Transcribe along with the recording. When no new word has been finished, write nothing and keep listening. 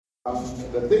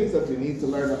the things that we need to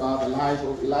learn about the life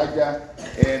of Elijah,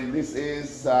 and this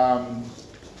is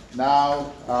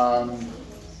now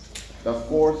the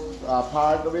fourth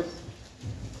part of it.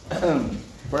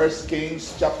 First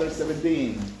Kings chapter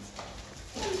 17.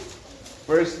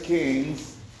 First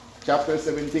Kings chapter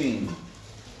 17.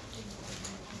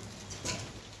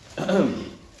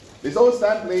 Let's all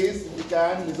stand, please, if you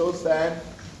can. Let's all stand.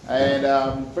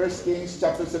 And First Kings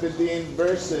chapter 17,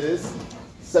 verses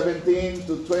 17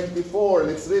 to 24.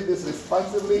 Let's read this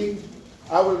responsively.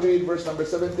 I will read verse number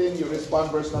 17. You respond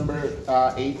verse number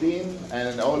 18,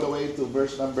 and all the way to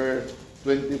verse number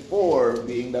 24,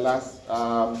 being the last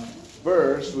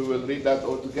verse. We will read that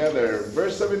all together.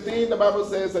 Verse 17, the Bible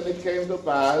says, "And it came to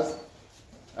pass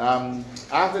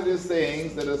after these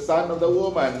things that the son of the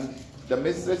woman, the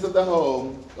mistress of the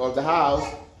home or the house,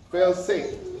 fell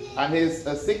sick, and his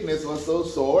sickness was so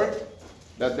sore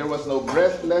that there was no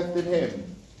breath left in him.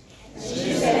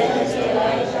 She said unto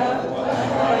Elijah, What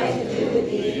have I to do with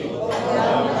thee, O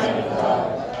thou man of God?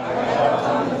 Art thou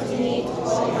come unto me to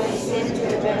call my sin to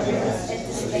remembrance and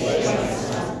to slay my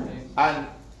son? And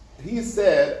he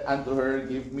said unto her,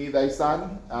 Give me thy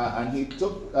son. And he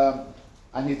took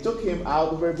him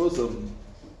out of her bosom,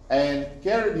 and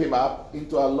carried him up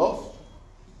into a loft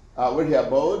where he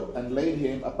abode, and laid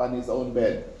him upon his own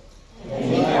bed. And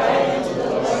he cried unto the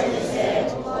Lord and said,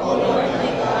 O Lord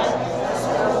my God, hast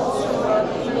thou also brought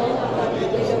evil upon the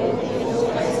widow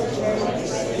by sojourning by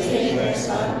slaying her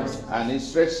son? And he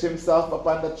stretched himself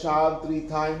upon the child 3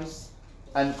 times,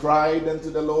 and cried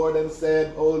unto the Lord, and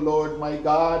said, O Lord my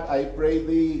God, I pray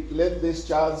thee, let this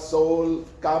child's soul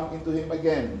come into him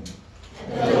again.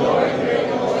 And the Lord heard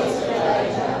the voice of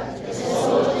Elijah, the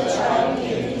soul of the child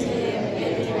came into him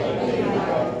again in a living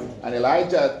hour. And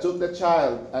Elijah took the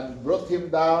child, and brought him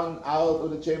down out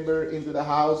of the chamber into the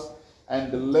house,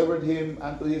 and delivered him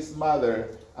unto his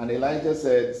mother. And Elijah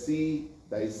said, See,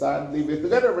 thy son liveth.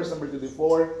 Together, verse number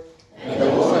 24. And the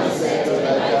woman said to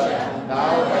Elijah,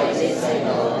 Now by this I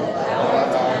know that thou art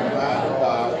a man of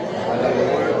God, and that the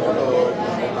word of the Lord in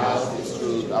thy mouth is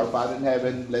truth. Our Father in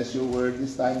heaven, bless your word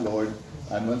this time, Lord.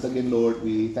 And once again, Lord,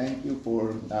 we thank you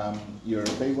for your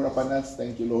favor upon us.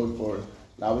 Thank you, Lord, for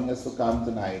allowing us to come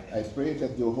tonight. I pray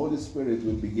that your Holy Spirit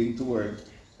will begin to work,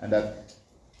 and that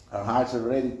our hearts are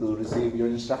ready to receive your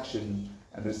instruction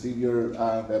and receive your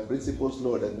the principles,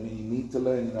 Lord, that we need to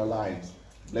learn in our lives.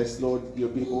 Bless, Lord, your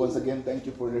people once again. Thank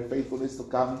you for their faithfulness to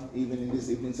come even in this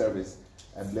evening service.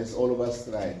 And bless all of us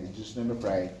tonight. In Jesus' name I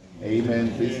pray.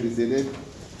 Amen. Please be seated.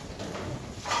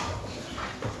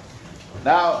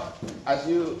 Now, as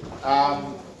you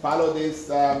follow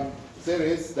this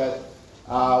series that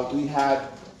we had,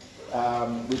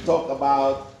 we talked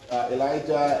about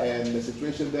Elijah and the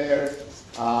situation there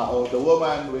of the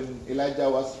woman when Elijah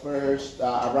was first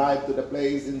arrived to the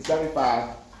place in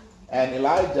Zarephath, and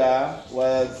Elijah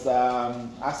was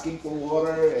asking for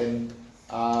water, and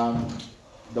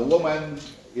the woman,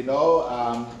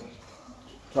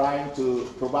 trying to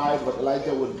provide what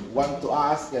Elijah would want to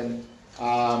ask, and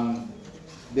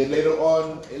then later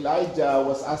on, Elijah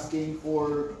was asking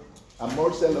for a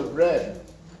morsel of bread,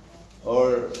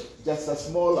 or just a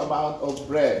small amount of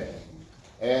bread.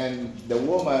 And the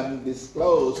woman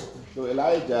disclosed to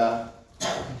Elijah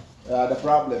the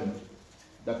problem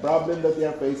that they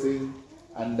are facing,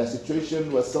 and the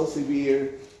situation was so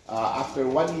severe. After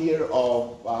 1 year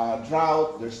of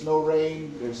drought, there's no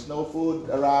rain, there's no food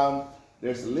around,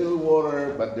 there's little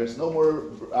water, but there's no more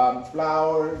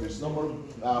flour, there's no more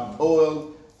oil,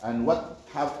 and what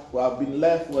have been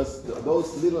left was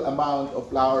those little amount of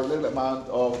flour, little amount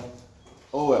of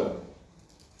oil.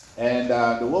 And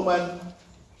the woman,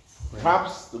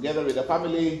 perhaps together with the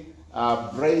family,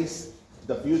 braced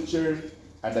the future,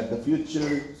 and that the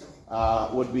future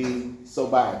would be so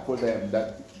bad for them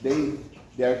that they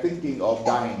are thinking of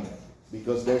dying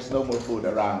because there's no more food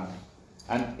around.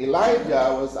 And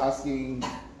Elijah was asking,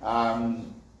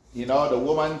 the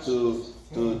woman to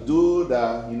do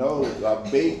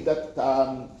bake that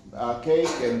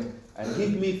cake and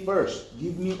give me first.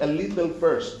 Give me a little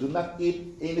first. Do not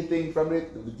eat anything from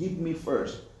it. Give me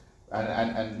first.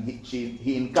 And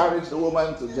he encouraged the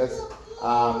woman to just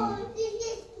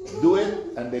do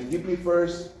it, and then give me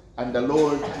first, and the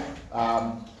Lord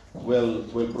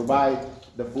will provide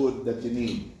the food that you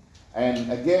need.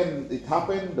 And again, it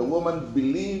happened. The woman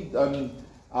believed on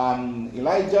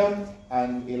Elijah,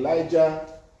 and Elijah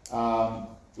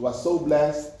was so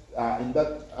blessed in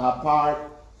that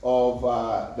part of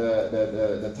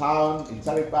the town in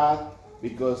Zarephath,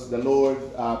 because the Lord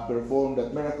performed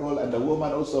that miracle, and the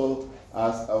woman also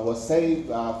was saved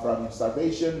from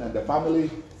starvation, and the family,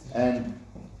 and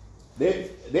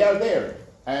they are there.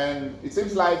 And it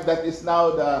seems like that is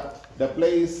now the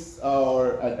place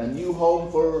or a new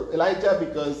home for Elijah,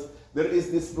 because there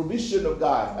is this provision of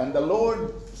God. And the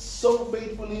Lord so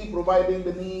faithfully providing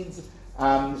the needs,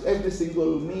 every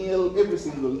single meal, every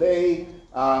single day.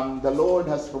 The Lord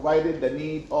has provided the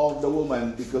need of the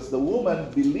woman, because the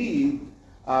woman believed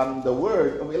the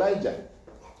word of Elijah.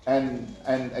 And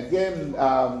again,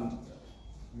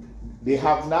 they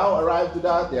have now arrived to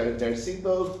that. They're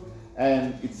settled,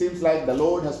 and it seems like the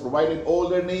Lord has provided all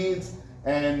their needs,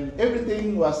 and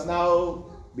everything was now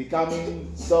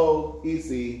becoming so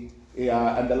easy.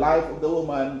 And the life of the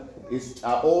woman is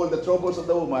all the troubles of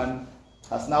the woman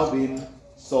has now been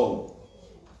solved.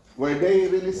 Were they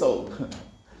really solved?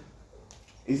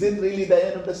 Is it really the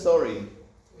end of the story?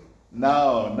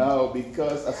 No,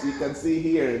 because as you can see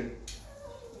here,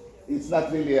 it's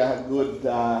not really a good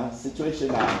situation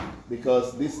now,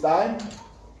 because this time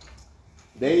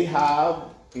they have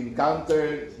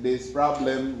encountered this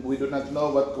problem. We do not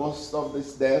know what caused of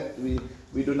this death. We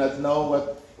do not know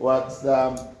what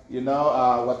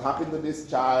happened to this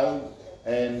child.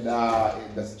 And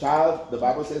this child, the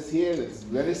Bible says here, is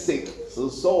very sick, so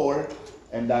sore,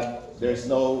 and that there's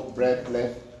no breath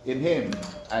left in him.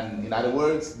 And in other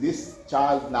words, this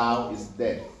child now is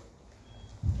dead.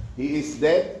 He is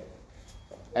dead,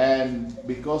 and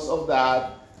because of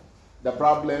that, the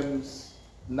problems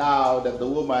now that the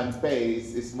woman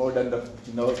faces is more than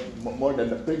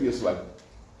the previous one.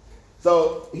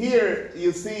 So here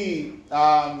you see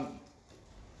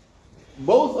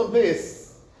both of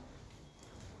these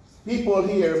people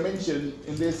here mentioned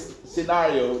in this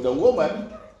scenario, the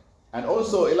woman and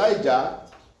also Elijah.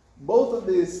 Both of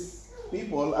these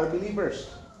people are believers.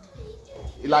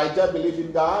 Elijah believed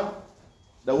in God.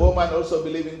 The woman also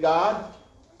believed in God.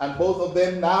 And both of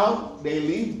them now, they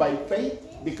live by faith,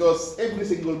 because every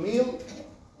single meal,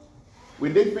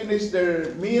 when they finish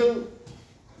their meal,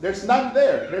 there's none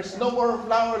there. There's no more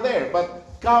flour there. But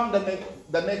come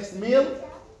the next meal,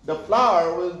 the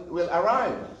flour will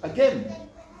arrive again.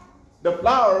 The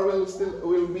flour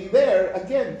will be there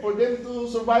again for them to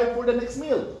survive for the next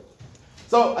meal.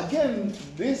 So again,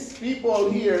 these people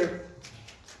here,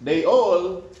 they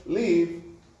all live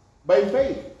by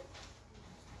faith.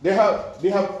 They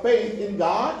have faith in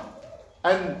God,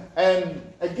 and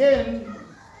again,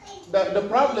 the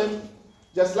problem,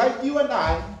 just like you and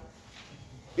I,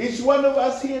 each one of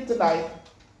us here tonight,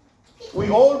 we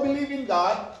all believe in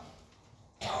God,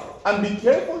 and be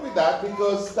careful with that,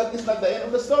 because that is not the end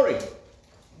of the story.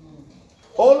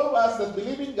 All of us that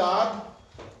believe in God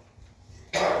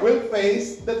will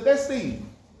face the testing.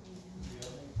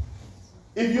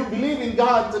 If you believe in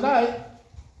God tonight,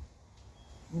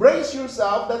 brace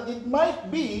yourself that it might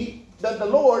be that the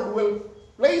Lord will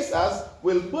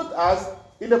put us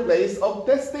in a place of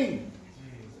testing.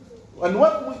 And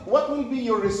what will be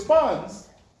your response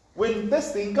when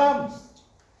testing comes?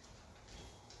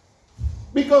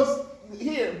 Because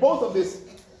here, both of this,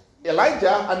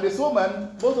 Elijah and this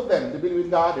woman, both of them, they believe in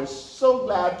God. They're so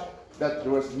glad that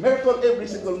there was miracle every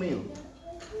single meal.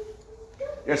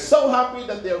 They're so happy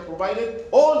that they are provided.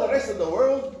 All the rest of the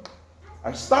world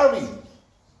are starving.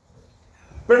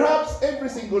 Perhaps every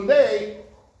single day,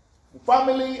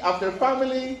 family after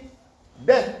family,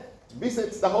 death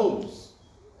visits the homes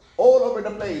all over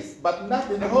the place, but not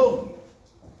in the home.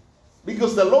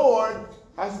 Because the Lord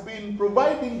has been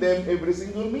providing them every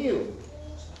single meal.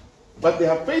 But they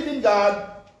have faith in God,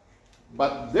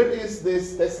 but there is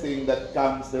this testing that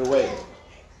comes their way.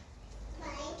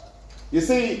 You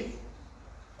see,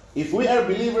 if we are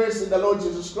believers in the Lord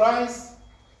Jesus Christ,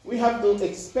 we have to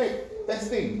expect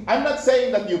testing. I'm not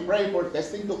saying that you pray for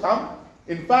testing to come.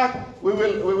 In fact, we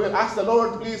will ask the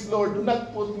Lord, please, Lord, do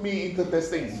not put me into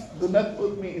testing. Do not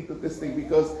put me into testing,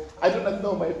 because I do not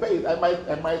know my faith. I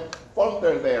might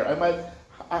falter there. I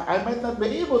might not be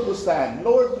able to stand.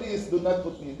 Lord, please do not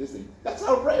put me in testing. That's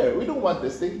our prayer. We don't want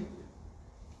testing.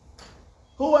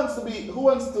 Who wants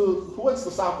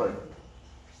to suffer?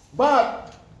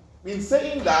 But in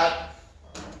saying that,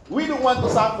 we don't want to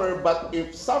suffer, but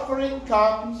if suffering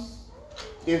comes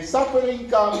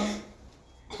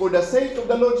for the sake of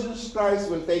the Lord Jesus Christ,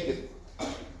 we'll take it.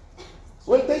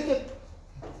 We'll take it.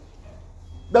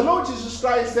 The Lord Jesus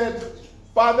Christ said,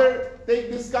 Father, take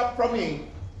this cup from me,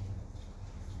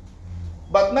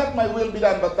 but not my will be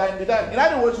done, but thine be done. In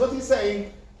other words, what he's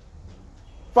saying,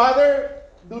 Father,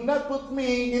 do not put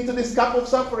me into this cup of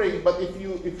suffering, but if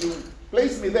you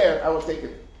place me there, I will take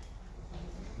it.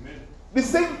 Amen. The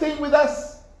same thing with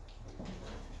us.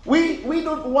 We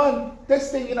don't want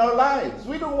testing in our lives.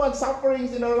 We don't want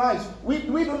sufferings in our lives.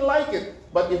 We don't like it.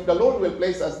 But if the Lord will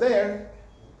place us there,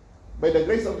 by the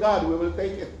grace of God, we will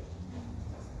take it.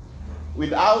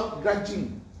 without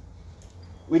grudging,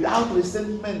 without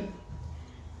resentment.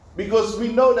 Because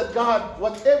we know that God,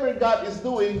 whatever God is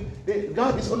doing,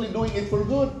 God is only doing it for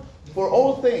good, for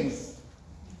all things.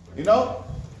 You know,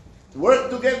 work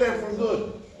together for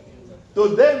good. To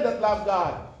them that love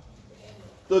God,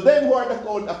 to them who are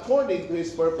called according to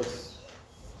His purpose.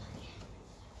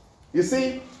 You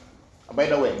see, by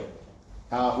the way,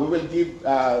 we will give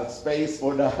space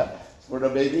for the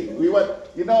baby. We want,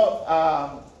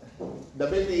 the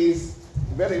baby is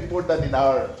very important in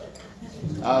our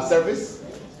service,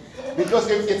 because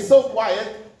if it's so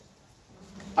quiet,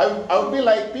 I would feel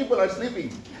like people are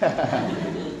sleeping.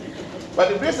 But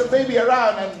if there's a baby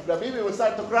around and the baby will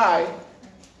start to cry,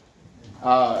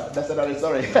 that's another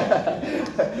story.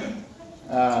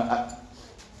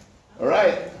 All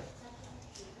right.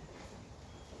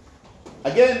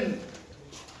 Again,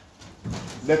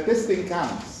 the testing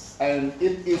comes, and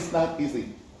it is not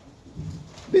easy.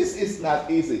 This is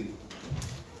not easy.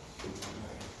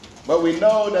 But we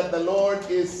know that the Lord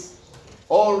is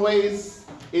always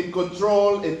in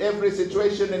control in every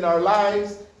situation in our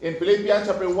lives. In Philippians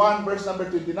chapter 1, verse number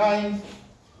 29,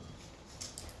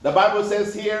 the Bible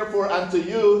says here, "For unto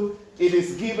you it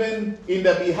is given in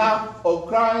the behalf of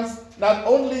Christ, not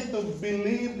only to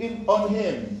believe on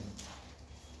Him,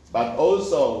 but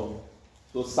also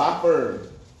to suffer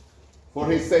for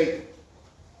His sake."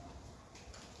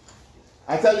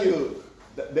 I tell you,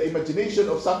 the imagination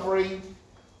of suffering,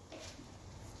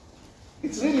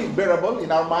 it's really bearable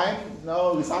in our mind.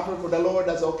 No, we suffer for the Lord,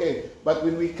 that's okay. But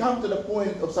when we come to the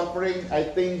point of suffering, I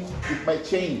think it might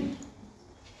change.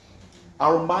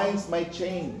 Our minds might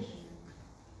change.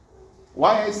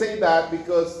 Why I say that?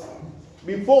 Because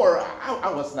before, I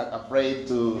was not afraid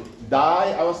to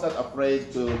die. I was not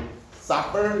afraid to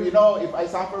suffer. If I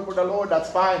suffer for the Lord, that's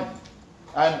fine.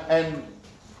 And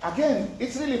again,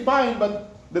 it's really fine.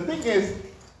 But the thing is,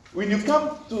 when you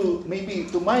come to maybe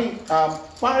to my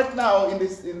part now in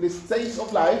this stage of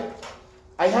life,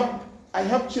 I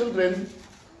have children.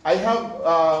 I have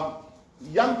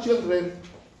young children.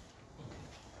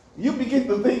 You begin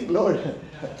to think, Lord,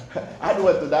 I don't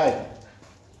want to die.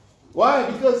 Why?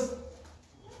 Because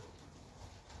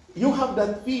you have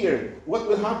that fear. What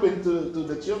will happen to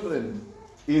the children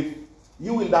if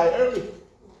you will die early?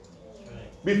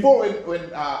 Before, when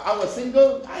I was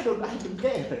single, I don't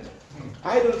care.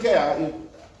 I don't care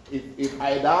if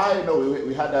I die.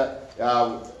 We had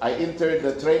I entered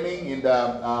the training in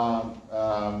the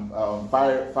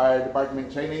fire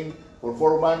department training for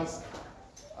 4 months.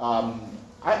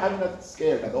 I'm not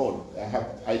scared at all.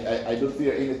 I don't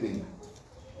fear anything.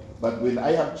 But when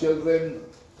I have children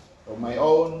of my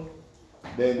own,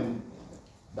 then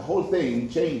the whole thing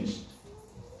changed.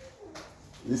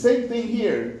 The same thing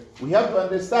here. We have to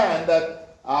understand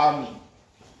that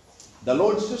the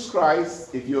Lord Jesus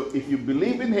Christ, if you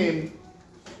believe in Him,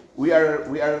 we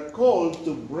are called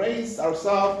to brace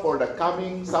ourselves for the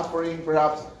coming suffering,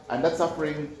 perhaps, and that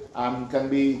suffering can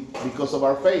be because of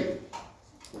our faith.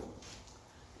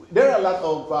 There are a lot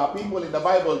of people in the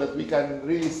Bible that we can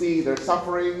really see their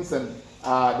sufferings and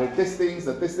their testings,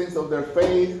 the testings of their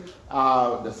faith,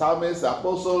 the psalmists, the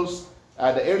apostles,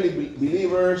 the early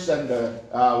believers, and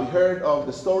we heard of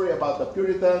the story about the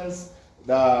Puritans,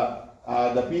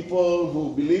 the people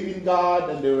who believe in God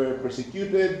and they were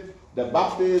persecuted, the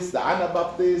Baptists, the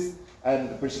Anabaptists,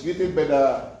 and persecuted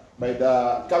by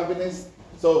the Calvinists.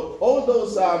 So all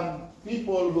those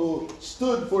people who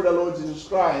stood for the Lord Jesus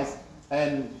Christ,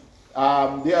 and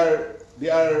they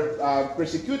are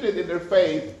persecuted in their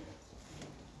faith.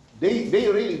 They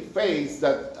really face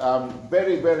that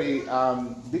very, very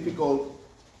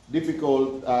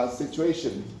difficult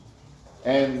situation,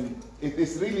 and it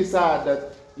is really sad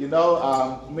that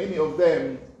many of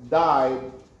them died,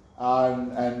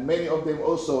 and many of them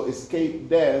also escaped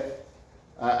death,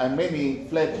 and many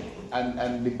fled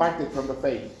and departed from the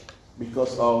faith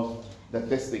because of the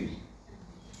testing.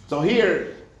 So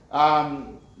here,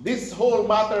 this whole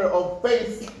matter of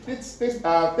faith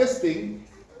testing,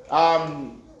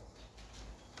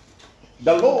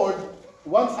 the Lord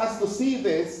wants us to see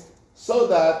this so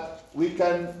that we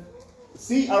can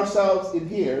see ourselves in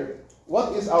here.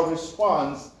 What is our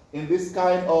response in this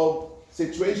kind of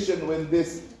situation when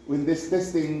this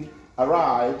testing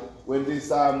arrive, when these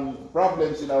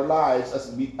problems in our lives as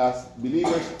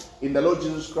believers in the Lord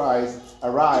Jesus Christ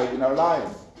arrive in our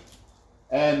lives?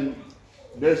 And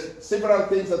there's several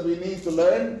things that we need to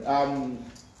learn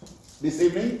this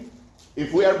evening.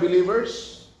 If we are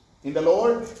believers in the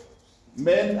Lord,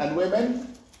 men and women,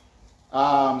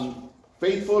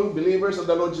 faithful believers of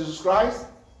the Lord Jesus Christ,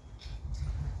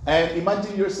 and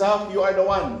imagine yourself, you are the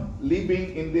one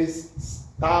living in this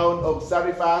town of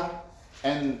Zarephath,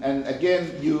 and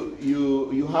again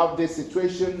you have this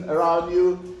situation around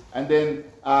you, and then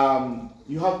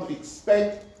you have to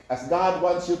expect, as God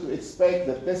wants you to expect,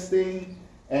 the testing,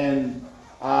 and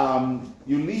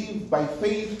you live by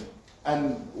faith,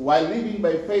 and while living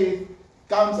by faith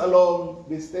comes along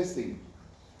this testing,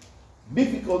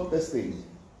 difficult testing.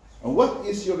 And what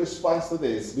is your response to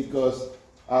this? Because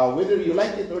whether you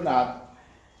like it or not,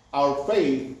 our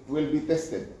faith will be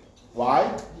tested.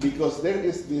 Why? Because there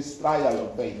is this trial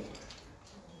of faith.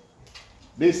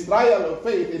 This trial of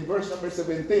faith in verse number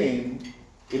 17,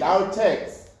 in our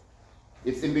text,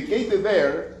 it's indicated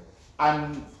there,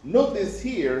 and notice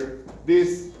here,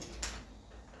 this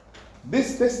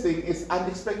testing is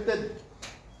unexpected.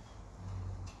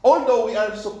 Although we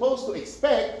are supposed to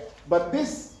expect, but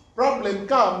this problem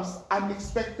comes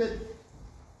unexpected.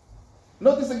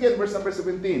 Notice again verse number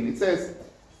 17. It says,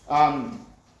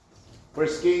 1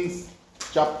 Kings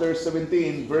chapter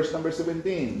 17, verse number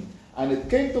 17. And it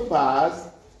came to pass,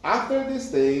 after these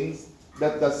things,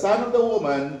 that the son of the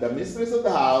woman, the mistress of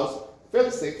the house,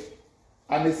 fell sick,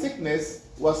 and his sickness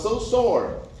was so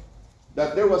sore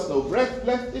that there was no breath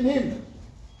left in him.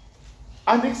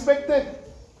 Unexpected.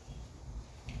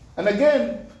 And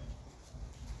again,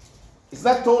 it's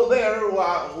not told there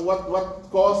what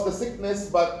caused the sickness,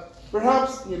 but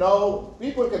perhaps,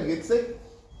 people can get sick.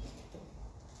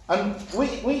 And we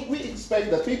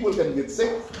expect that people can get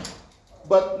sick,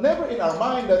 but never in our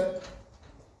mind that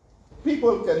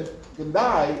people can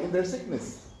die in their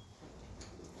sickness.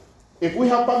 If we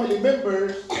have family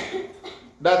members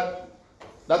that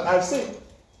are sick,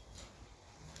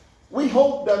 we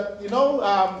hope that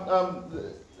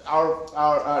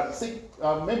our sick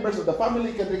members of the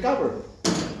family can recover,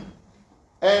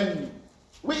 and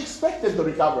we expect them to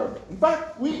recover. In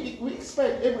fact, we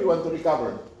expect everyone to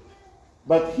recover.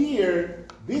 But here,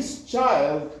 this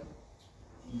child,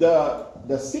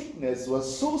 the sickness was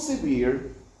so severe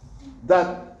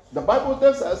that the Bible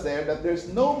tells us there that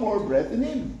there's no more breath in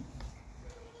him.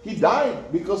 He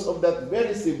died because of that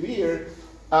very severe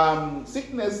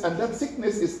sickness, and that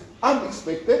sickness is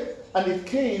unexpected, and it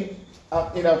came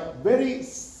in a very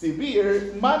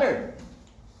severe manner.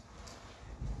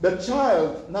 The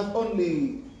child not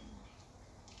only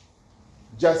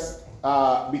just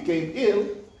became ill,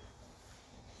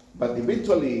 but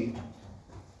eventually,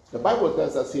 the Bible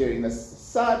tells us here in a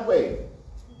sad way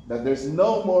that there's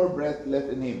no more breath left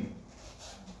in him.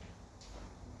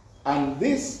 And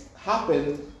this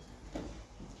happened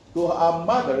to a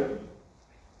mother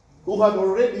who had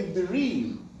already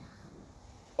bereaved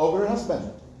of her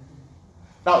husband.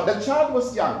 Now, the child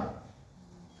was young.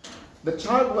 The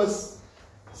child was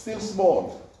still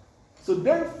small. So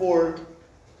therefore,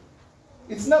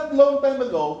 it's not long time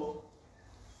ago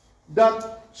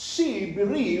that she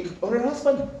bereaved of her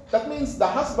husband. That means the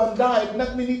husband died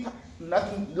not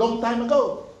long time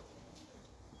ago.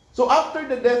 So after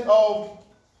the death of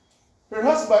her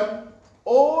husband,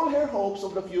 all her hopes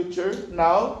of the future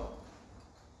now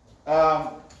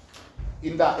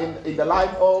in the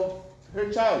life of her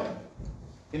child,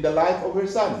 in the life of her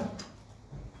son.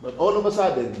 But all of a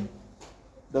sudden,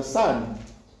 the son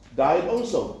died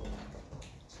also.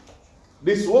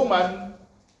 This woman,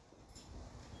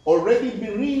 already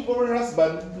bereaved of her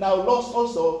husband, now lost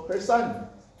also her son.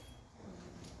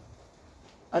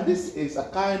 And this is a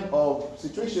kind of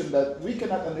situation that we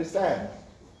cannot understand.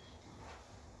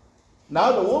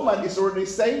 Now the woman is already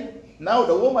saved. Now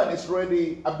the woman is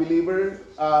already a believer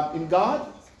in God.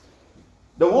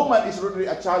 The woman is already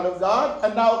a child of God.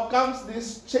 And now comes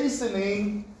this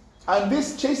chastening. And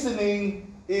this chastening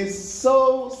is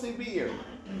so severe.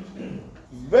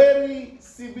 Very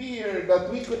severe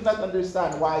that we could not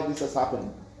understand why this has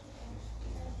happened.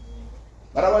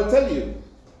 But I will tell you,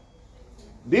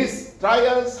 these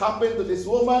trials happened to this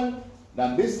woman,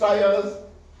 and these trials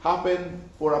happened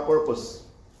for a purpose.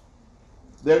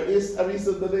 There is a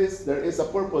reason to this. There is a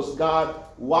purpose, God,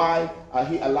 why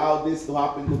He allowed this to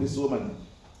happen to this woman.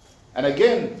 And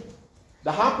again,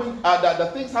 the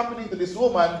things happening to this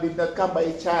woman did not come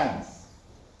by chance.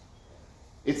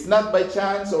 It's not by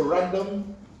chance or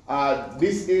random.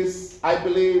 This is, I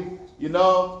believe,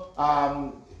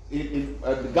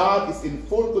 God is in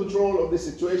full control of the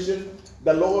situation.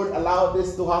 The Lord allowed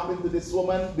this to happen to this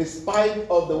woman, despite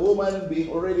of the woman being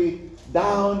already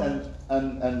down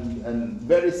and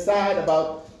very sad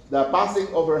about the passing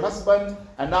of her husband.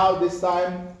 And now this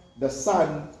time, the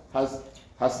son has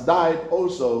died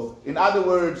also. In other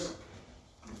words,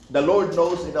 the Lord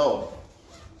knows it all.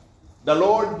 The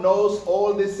Lord knows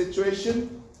all this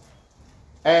situation,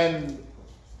 and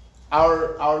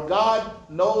our God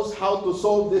knows how to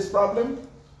solve this problem.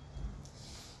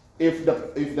 if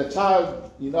the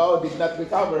child, did not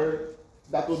recover,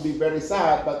 that would be very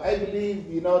sad. But I believe,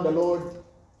 the Lord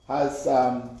has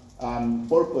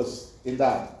purpose in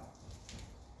that.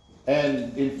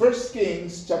 And in 1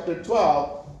 Kings chapter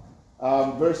 12,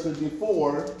 verse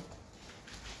 24,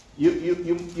 you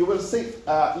will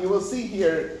see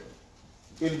here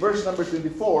in verse number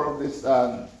 24 of this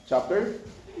chapter.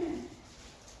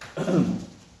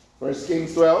 1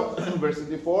 Kings 12, verse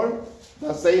 24.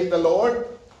 Thus saith the Lord,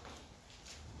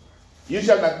 you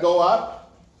shall not go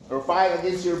up or fight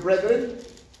against your brethren,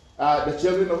 the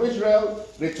children of Israel.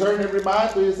 Return every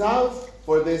man to his house,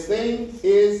 for this thing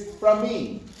is from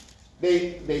me.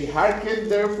 They hearkened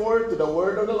therefore to the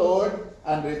word of the Lord,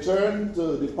 and returned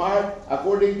to depart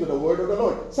according to the word of the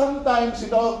Lord. Sometimes,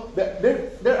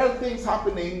 there are things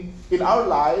happening in our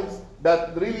lives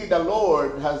that really the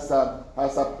Lord has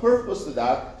a purpose to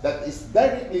that is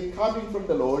directly coming from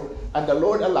the Lord, and the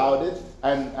Lord allowed it,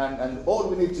 and all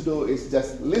we need to do is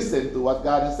just listen to what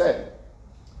God has said.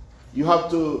 You have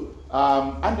to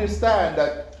understand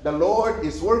that the Lord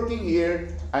is working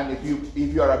here, and if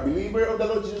you are a believer of the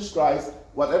Lord Jesus Christ,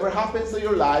 whatever happens to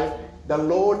your life, the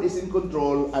Lord is in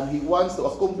control, and He wants to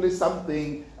accomplish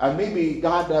something, and maybe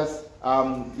God has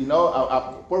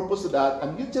a purpose to that,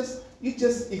 and you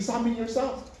just examine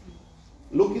yourself.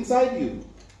 Look inside you.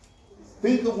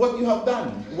 Think of what you have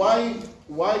done. Why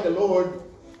the Lord,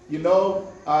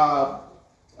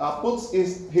 puts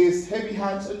His heavy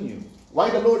hands on you? Why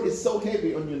the Lord is so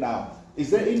heavy on you now?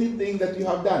 Is there anything that you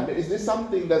have done? Is there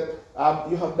something that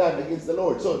you have done against the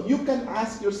Lord? So you can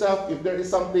ask yourself if there is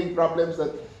something, problems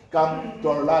that come to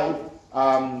our life,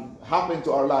 happen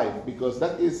to our life, because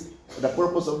that is the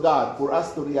purpose of God, for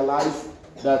us to realize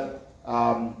that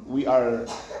we are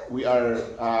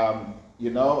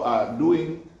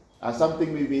doing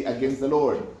something maybe against the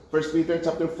Lord. 1 Peter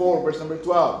chapter 4, verse number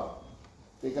 12.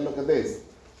 Take a look at this.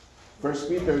 1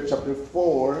 Peter chapter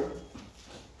 4,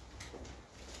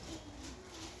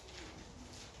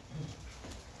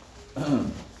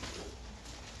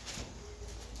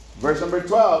 verse number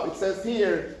 12. It says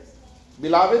here,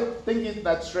 Beloved, think it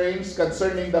not strange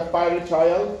concerning the fiery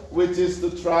trial, which is to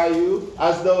try you,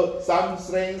 as though some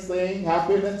strange thing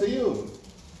happened unto you.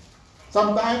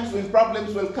 Sometimes when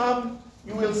problems will come,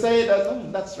 you will say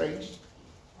that, that's strange.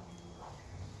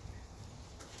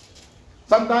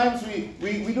 Sometimes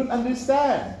we don't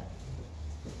understand.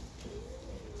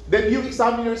 Then you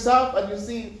examine yourself and you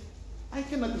see, I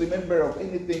cannot remember of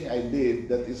anything I did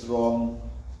that is wrong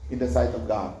in the sight of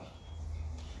God.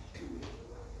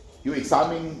 You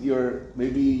examine your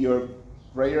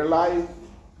prayer life.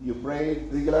 You pray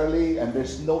regularly, and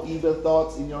there's no evil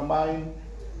thoughts in your mind.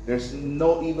 There's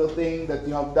no evil thing that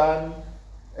you have done.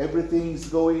 Everything's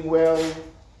going well.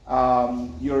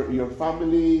 Your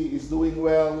family is doing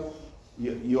well.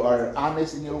 You are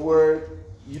honest in your word.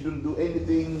 You don't do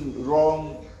anything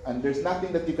wrong, and there's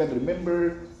nothing that you can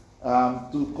remember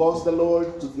to cause the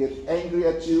Lord to get angry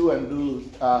at you and do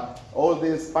all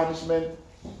this punishment.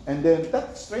 And then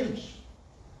that's strange.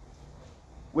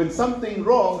 When something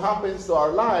wrong happens to our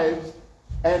lives,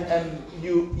 and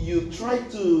you try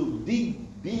to dig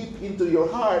deep into your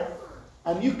heart,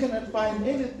 and you cannot find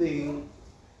anything,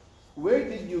 where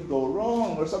did you go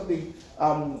wrong or something?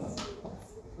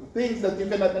 Things that you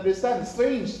cannot understand,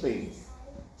 strange things.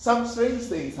 Some strange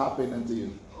things happen unto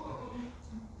you.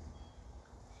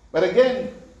 But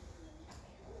again,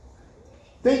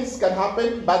 things can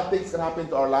happen, bad things can happen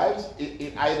to our lives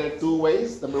in either two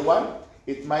ways. Number one,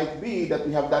 it might be that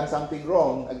we have done something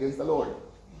wrong against the Lord.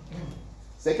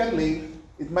 Secondly,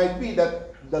 it might be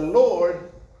that the Lord,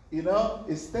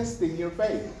 is testing your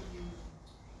faith.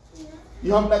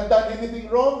 You have not done anything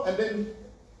wrong, and then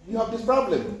you have this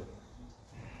problem.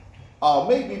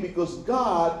 Maybe because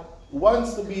God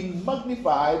wants to be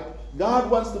magnified, God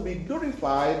wants to be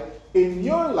glorified in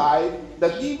your life,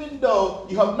 that even though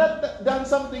you have not done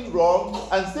something wrong,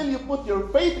 and still you put your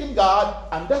faith in God,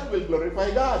 and that will glorify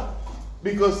God.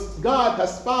 Because God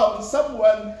has found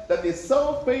someone that is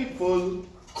so faithful,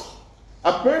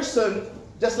 a person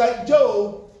just like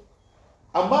Job,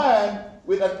 a man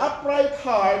with an upright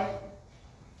heart,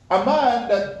 a man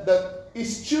that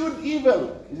eschewed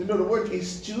evil. You know the word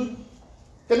eschewed?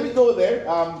 Can we go there?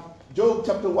 Job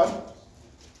chapter 1.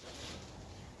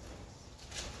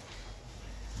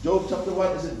 Job chapter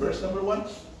 1, is it verse number 1?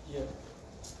 Yeah.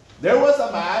 There was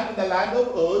a man in the land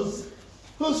of Uz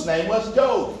whose name was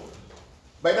Job.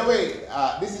 By the way,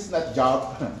 this is not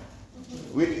Job.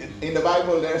 In the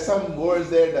Bible, there are some words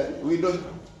there that we don't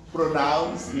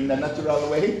pronounce in a natural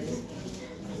way.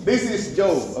 This is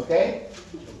Job, okay?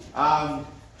 And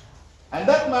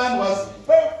that man was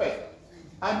perfect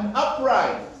and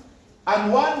upright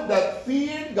and one that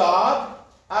feared God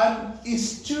and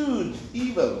eschewed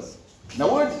evils. The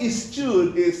word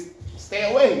eschewed is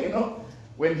stay away,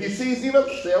 When he sees evil,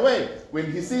 stay away.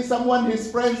 When he sees someone, his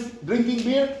friends, drinking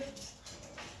beer,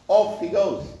 off he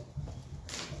goes.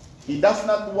 He does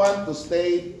not want to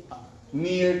stay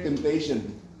near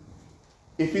temptation.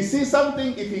 If he sees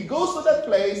something, if he goes to that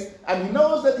place and he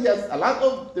knows that he has a lot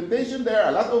of temptation there,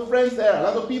 a lot of friends there, a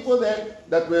lot of people there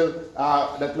that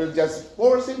will just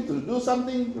force him to do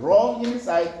something wrong in his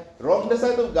sight, wrong in the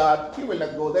sight of God, he will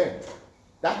not go there.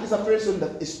 That is a person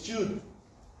that is eschewed.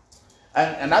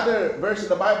 And another verse in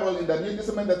the Bible in the New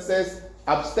Testament that says,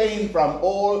 abstain from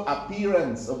all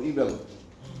appearance of evil.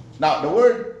 Now, the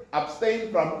word abstain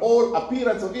from all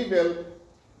appearance of evil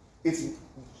is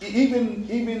even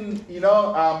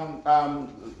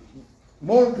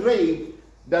more grave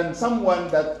than someone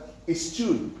that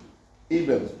eschewed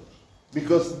evil.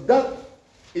 Because that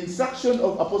instruction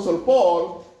of Apostle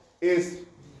Paul is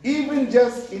even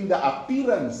just in the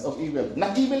appearance of evil.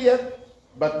 Not evil yet,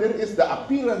 but there is the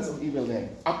appearance of evil there.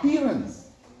 Appearance.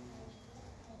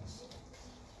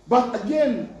 But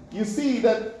again, you see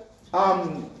that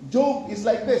Job is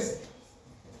like this.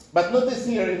 But notice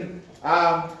here in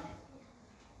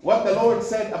what the Lord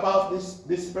said about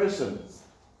this person.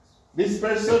 This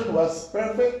person was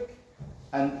perfect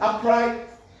and upright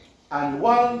and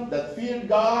one that feared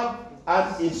God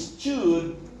and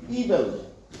eschewed evil.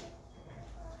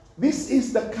 This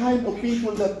is the kind of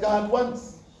people that God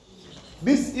wants.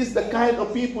 This is the kind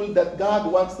of people that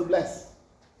God wants to bless.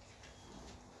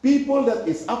 People that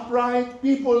is upright,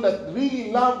 people that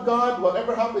really love God,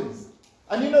 whatever happens.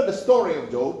 And you know the story of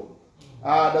Job,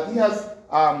 that he has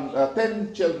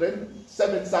 10 children,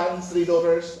 7 sons, 3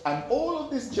 daughters, and all of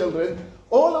these children,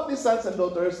 all of these sons and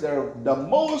daughters, they're the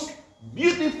most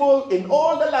beautiful in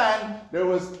all the land.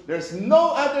 There's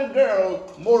no other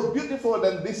girl more beautiful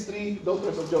than these 3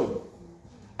 daughters of Job.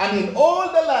 And in all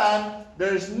the land,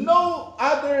 there's no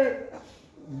other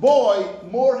boy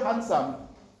more handsome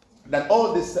than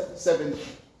all these 7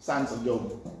 sons of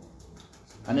Job.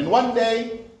 And in one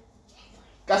day,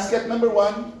 casket number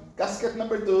 1, casket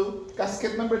number 2,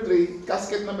 casket number 3,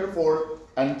 casket number 4,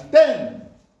 and 10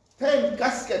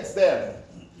 caskets there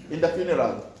in the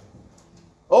funeral.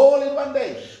 All in one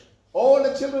day. All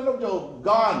the children of Job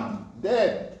gone,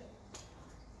 dead.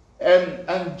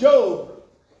 And Job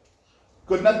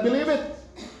could not believe it.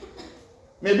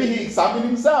 Maybe he examined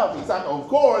himself. Of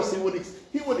course, he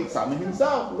would examine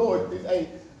himself. Lord,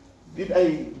 did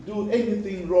I do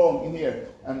anything wrong in here?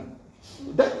 And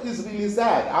that is really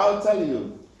sad. I'll tell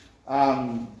you.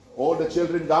 All the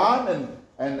children gone,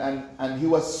 and he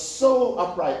was so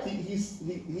upright. He is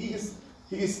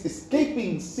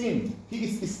escaping sin. He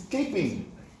is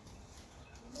escaping.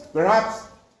 Perhaps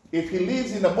if he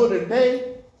lives in a modern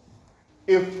day,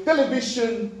 if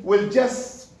television will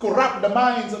just corrupt the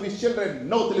minds of his children,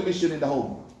 no television in the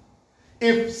home.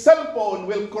 If cell phone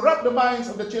will corrupt the minds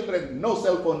of the children, no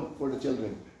cell phone for the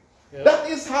children. Yeah. That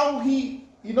is how he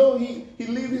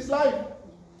lived his life.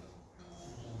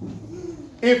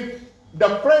 If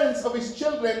the friends of his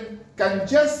children can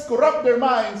just corrupt their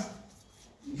minds,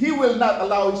 he will not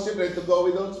allow his children to go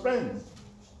with those friends.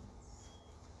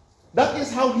 That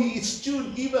is how he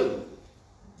eschewed evil.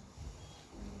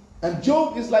 And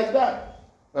Job is like that.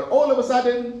 But all of a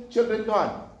sudden, children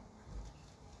gone.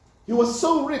 He was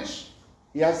so rich.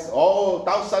 He has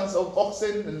thousands of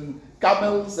oxen and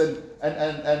camels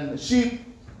and sheep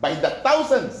by the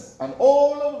thousands. And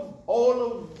all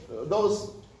of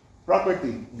those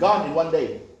property gone in one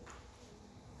day.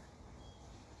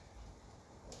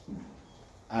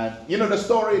 And you know the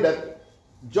story that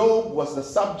Job was the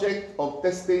subject of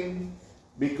testing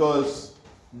because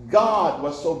God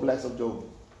was so blessed of Job.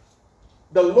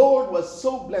 The Lord was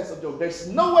so blessed of Job. There's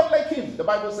no one like him. The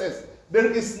Bible says,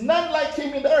 there is none like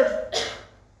him in the earth.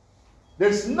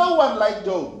 There's no one like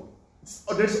Job.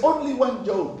 There's only one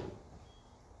Job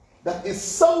that is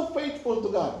so faithful to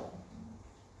God.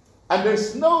 And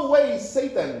there's no way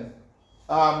Satan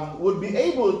would be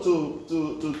able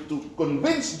to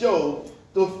convince Job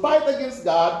to fight against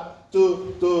God,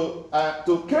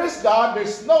 to curse God.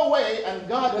 There's no way, and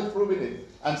God has proven it.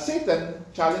 And Satan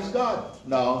challenged God.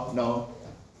 No.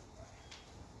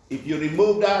 If you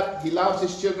remove that, he loves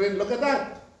his children. Look at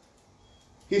that.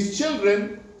 His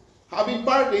children having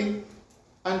party,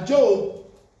 and Job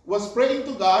was praying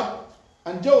to God,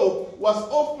 and Job was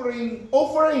offering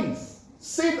offerings,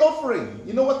 sin offering.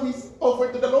 You know what he's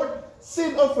offered to the Lord?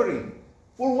 Sin offering.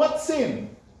 For what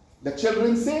sin? The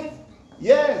children's sin?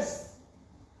 Yes.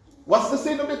 What's the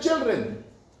sin of the children?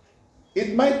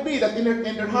 It might be that in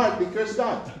their heart they curse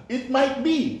God. It might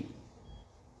be.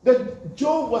 That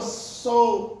Job was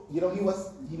so, he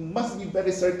must be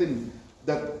very certain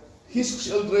that his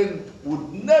children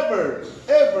would never,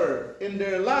 ever in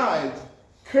their lives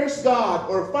curse God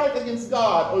or fight against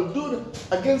God or do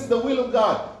against the will of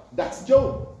God. That's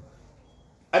Job.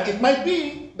 And it might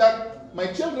be that my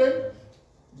children,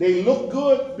 they look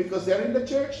good because they're in the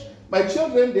church. My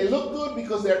children, they look good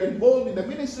because they're involved in the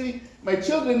ministry. My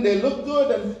children, they look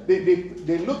good and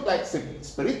they look like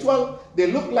spiritual. They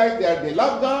look like they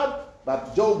love God.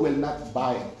 But Job will not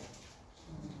buy it.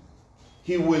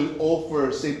 He will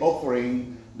offer sin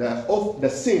offering the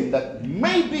sin that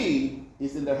maybe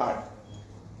is in their heart.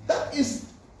 That is,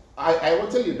 I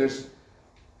will tell you,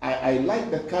 I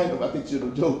like that kind of attitude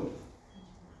of Job.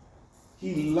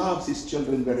 He loves his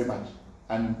children very much.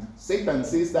 And Satan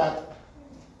sees that.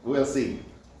 We'll see.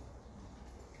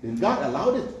 Then God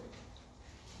allowed it.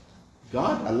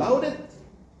 God allowed it.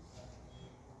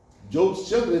 Job's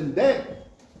children dead.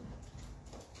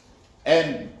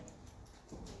 And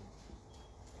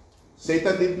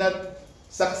Satan did not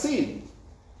succeed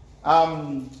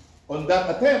on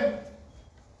that attempt.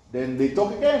 Then they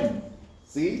talk again.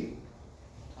 See?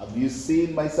 Have you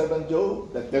seen my servant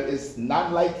Job? That there is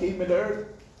none like him in the earth.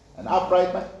 An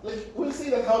upright man. We'll see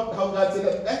that how God said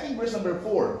that. I think verse number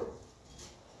 4.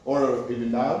 Or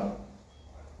even down.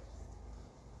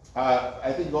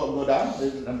 I think go down.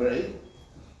 Verse number 8.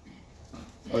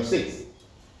 Or 6.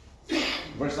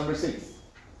 Verse number 6.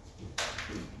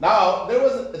 Now, there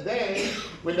was a day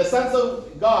when the sons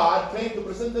of God came to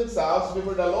present themselves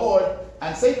before the Lord,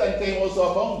 and Satan came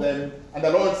also among them. And the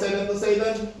Lord said unto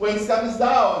Satan, Whence comest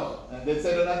thou? And then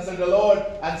Satan answered the Lord,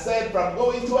 and said, From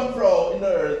going to and fro in the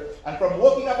earth, and from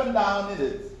walking up and down in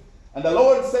it. And the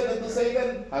Lord said unto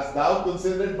Satan, Hast thou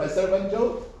considered my servant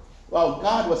Job? Wow,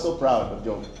 God was so proud of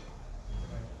Job.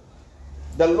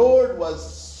 The Lord was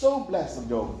so blessed of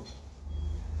Job.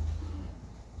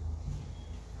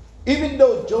 Even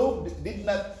though Job did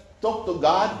not talk to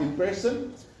God in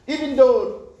person, even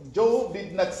though Job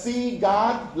did not see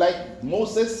God like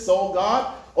Moses saw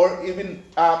God, or even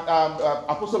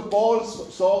Apostle Paul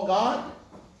saw God,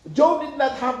 Job did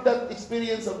not have that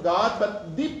experience of God,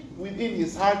 but deep within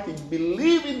his heart, he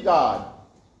believed in God.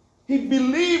 He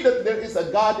believed that there is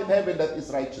a God in heaven that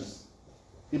is righteous.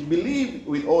 He believed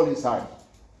with all his heart.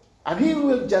 And he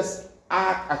will just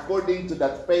act according to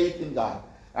that faith in God.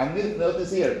 And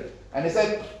notice here, and he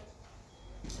said,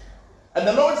 And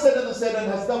the Lord said unto Satan,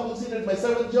 Hast thou considered my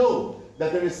servant Job,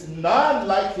 that there is none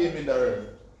like him in the earth,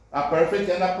 a perfect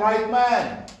and upright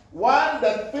man, one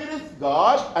that feareth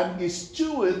God and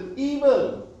escheweth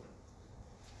evil?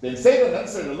 Then Satan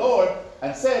answered the Lord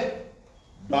and said,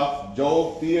 Doth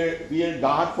Job fear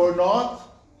God for naught?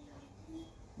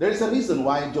 There is a reason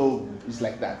why Job is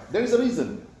like that. There is a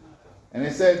reason. And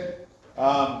he said,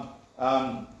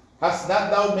 Hast not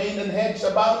thou made an hedge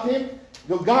about him?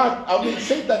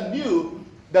 Satan knew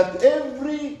that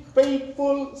every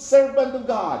faithful servant of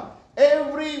God,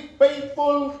 every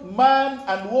faithful man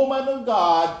and woman of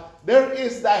God, there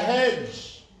is the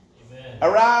hedge. Amen.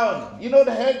 Around. You know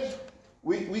the hedge?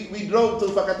 We drove to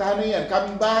Fakatani and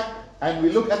coming back, and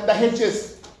we look at the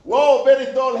hedges. Whoa,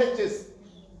 very tall hedges.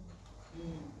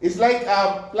 It's like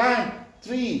a plant,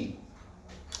 tree,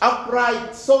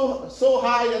 upright, so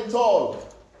high and tall.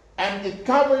 And it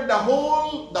covered the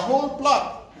whole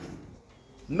plot.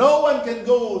 No one can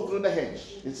go through the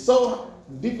hedge. It's so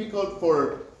difficult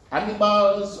for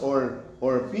animals or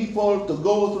people to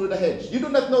go through the hedge. You do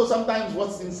not know sometimes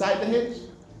what's inside the hedge.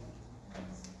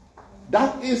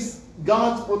 That is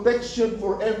God's protection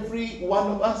for every one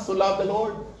of us who love the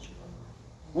Lord.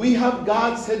 We have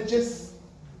God's hedges.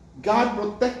 God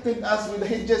protected us with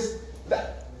hedges.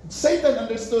 Satan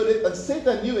understood it and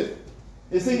Satan knew it.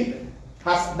 You see,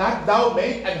 Hast not thou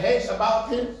made an hedge about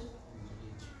him,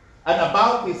 and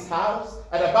about his house,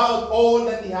 and about all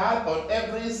that he had on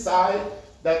every side,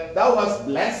 that thou hast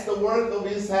blessed the work of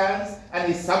his hands, and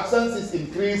his substance is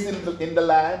increased in the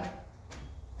land?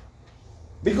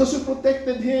 Because you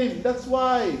protected him. That's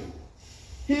why.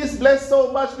 He is blessed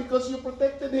so much because you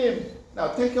protected him. Now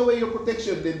take away your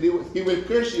protection, then he will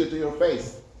curse you to your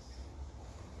face.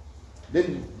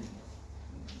 Then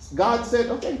God said,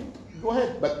 okay, go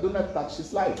ahead, but do not touch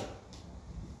his life.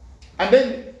 And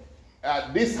then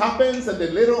this happens, and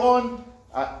then later on,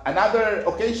 another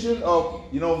occasion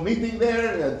of meeting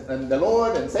there, and the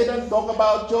Lord and Satan talk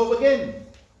about Job again.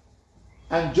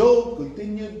 And Job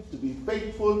continued to be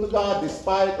faithful to God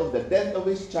despite of the death of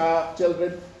his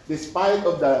children, despite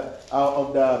of the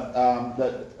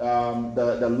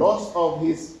loss of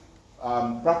his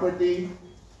property,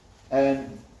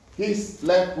 and he's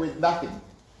left with nothing.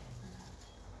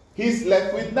 He's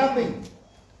left with nothing.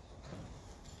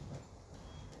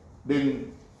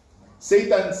 Then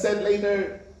Satan said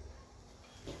later,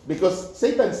 because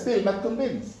Satan's still not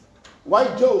convinced,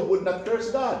 why Job would not curse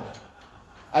God.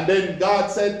 And then God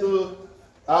said to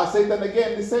Satan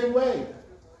again the same way.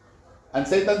 And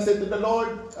Satan said to the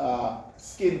Lord,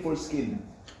 skin for skin.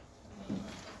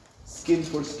 Skin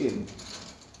for skin.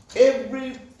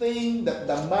 Everything that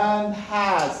the man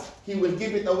has, he will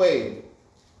give it away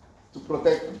to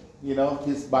protect,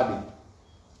 his body.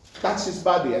 Touch his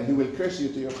body and he will curse you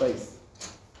to your face.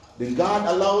 Then God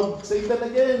allowed Satan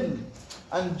again.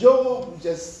 And Job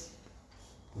just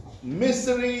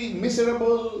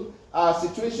miserable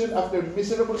situation after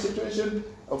miserable situation.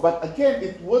 But again,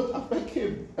 it won't affect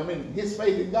him. His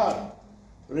faith in God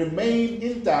remained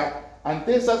intact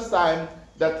until such time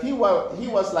that he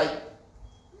was like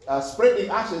spreading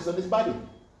ashes on his body.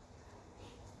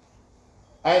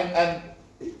 And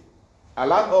a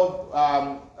lot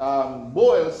of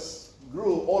boils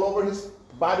grew all over his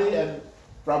body, and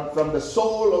from the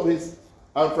sole of his,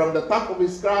 from the top of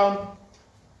his crown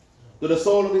to the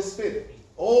sole of his feet,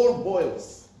 all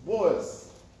boils.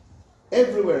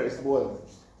 Everywhere is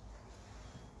boils.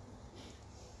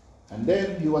 And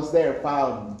then he was there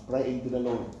found praying to the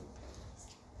Lord.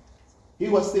 He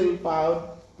was still found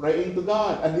praying to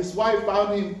God. And his wife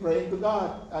found him praying to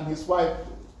God. And his wife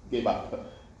gave up.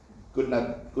 Could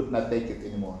not take it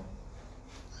anymore.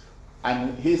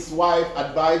 And his wife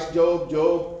advised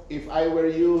Job, if I were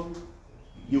you,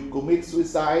 you commit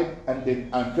suicide and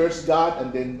then curse God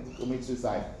and then commit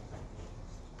suicide.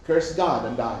 Curse God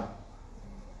and die.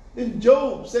 Then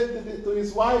Job said to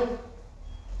his wife,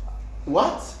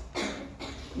 what?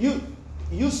 You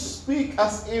speak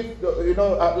as if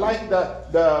like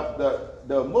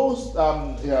the most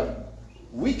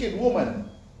wicked woman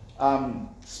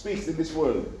speaks in this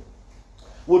world.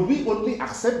 Would we only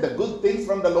accept the good things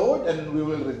from the Lord and we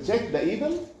will reject the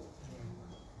evil?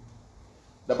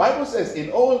 The Bible says,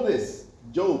 in all this,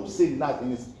 Job sinned not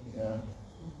in his,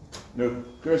 nor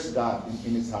cursed God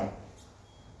in his heart.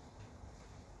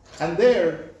 And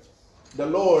there, the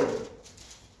Lord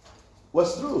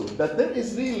was true, that there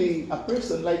is really a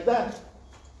person like that.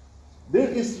 There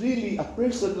is really a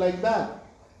person like that.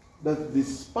 That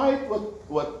despite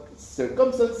what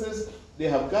circumstances they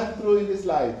have gone through in this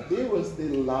life, they will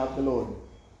still love the Lord.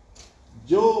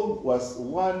 Job was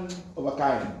one of a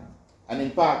kind. And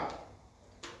in fact,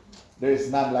 there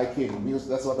is none like him. Because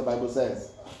that's what the Bible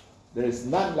says. There is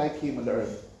none like him on the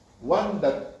earth. One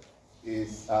that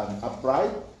is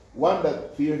upright, one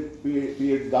that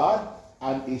feared God,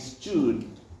 and eschewed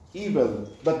evil.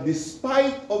 But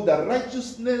despite of the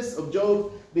righteousness of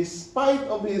Job, despite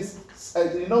of his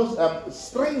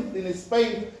strength in his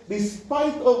faith,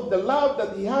 despite of the love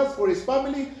that he has for his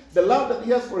family, the love that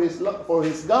he has for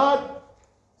his God,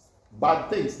 bad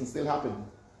things can still happen.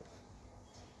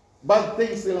 Bad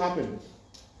things still happen.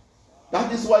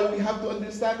 That is why we have to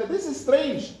understand that this is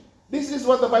strange. This is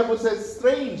what the Bible says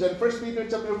strange. And 1 Peter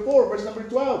chapter 4, verse number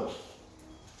 12.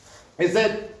 It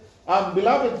said,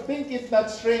 beloved, think it not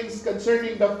strange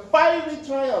concerning the fiery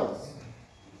trials,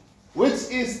 which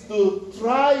is to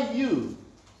try you,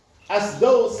 as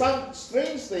though some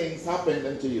strange things happened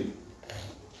unto you.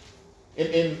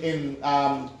 In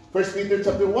 1 Peter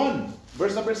chapter 1,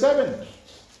 verse number 7.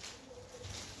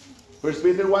 1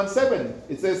 Peter 1:7.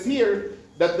 It says here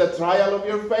that the trial of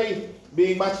your faith,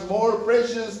 being much more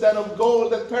precious than of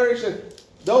gold that perisheth,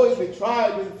 though it be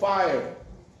tried with fire,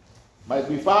 might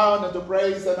be found unto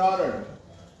praise and honor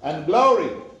and glory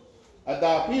at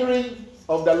the appearing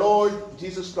of the Lord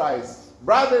Jesus Christ.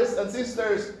 Brothers and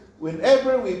sisters,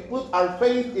 whenever we put our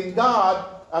faith in God,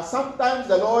 sometimes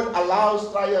the Lord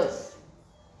allows trials.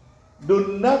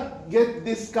 Do not get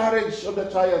discouraged of the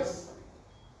trials.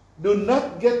 Do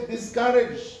not get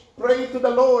discouraged. Pray to the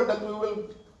Lord that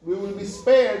we will be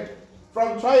spared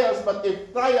from trials, but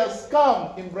if trials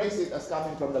come, embrace it as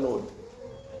coming from the Lord.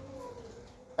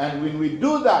 And when we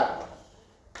do that,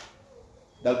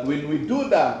 the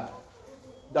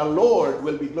Lord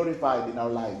will be glorified in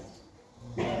our lives.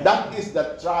 That is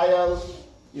the trial,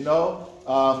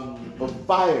 of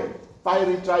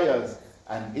fiery trials,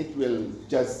 and it will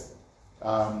just,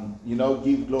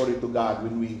 give glory to God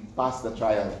when we pass the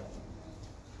trial.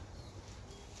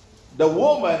 The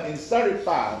woman in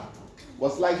Zarephath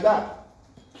was like that.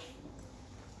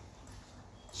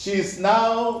 She is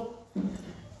now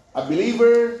a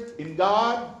believer in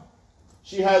God.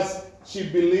 She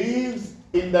believes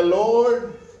in the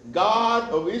Lord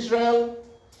God of Israel.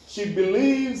 She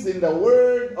believes in the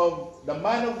word of the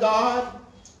man of God.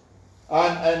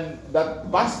 And that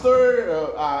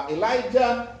pastor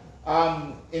Elijah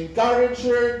encouraged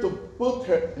her to put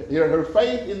her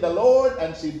faith in the Lord,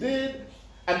 and she did.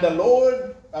 And the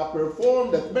Lord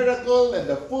performed that miracle, and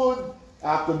the food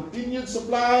continued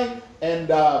supply, and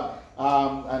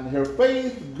her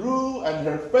faith grew, and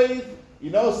her faith,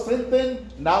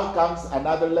 strengthened. Now comes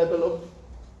another level of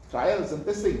trials and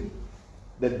testing.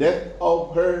 The death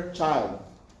of her child.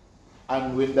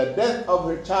 And when the death of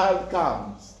her child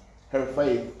comes, her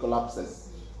faith collapses.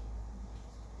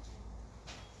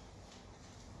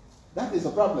 That is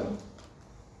a problem.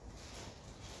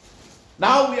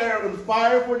 Now we are on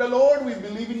fire for the Lord. We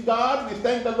believe in God. We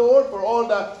thank the Lord for all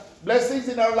the blessings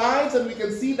in our lives, and we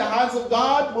can see the hands of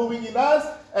God moving in us.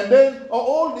 And then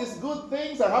all these good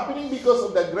things are happening because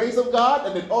of the grace of God,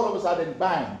 and then all of a sudden,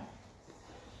 bang.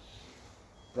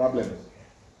 Problem.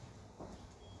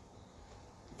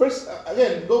 First,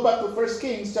 again, go back to 1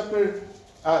 Kings chapter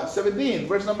 17,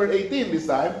 verse number 18 this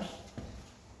time.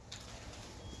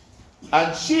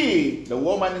 And she, the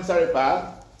woman in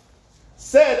Zarephath,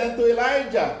 said unto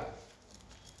Elijah,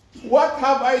 What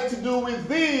have I to do with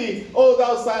thee, O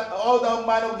thou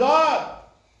man of God?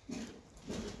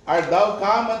 Art thou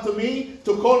come unto me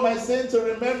to call my sin to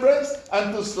remembrance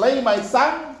and to slay my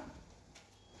son?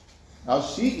 Now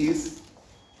she is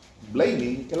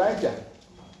blaming Elijah.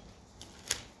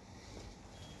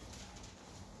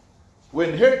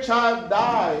 When her child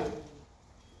died,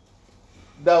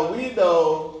 the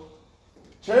widow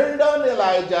turned on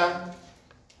Elijah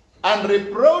and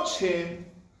reproached him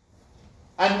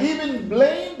and even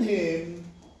blamed him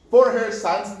for her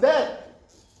son's death.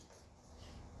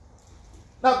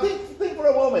 Now think for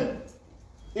a moment.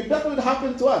 If that would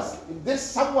happen to us, if there's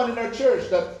someone in our church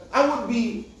that I would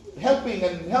be helping,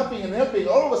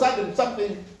 all of a sudden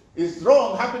something is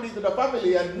wrong happening to the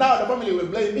family, and now the family will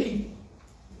blame me.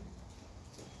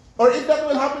 Or if that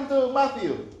will happen to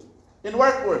Matthew in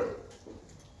Warkworth.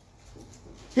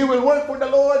 He will work for the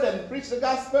Lord and preach the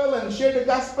gospel and share the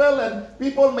gospel, and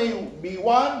people may be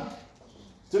won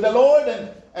to the Lord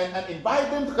and invite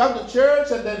them to come to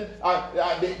church, and then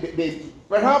they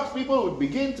perhaps people would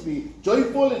begin to be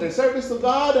joyful in their service to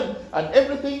God, and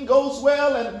everything goes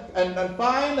well and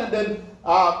fine, and then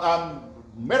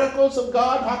miracles of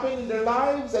God happen in their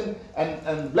lives,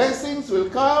 and blessings will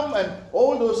come, and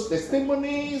all those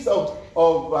testimonies of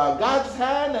God's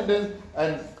hand,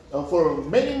 and for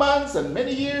many months and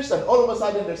many years, and all of a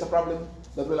sudden there's a problem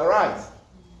that will arise.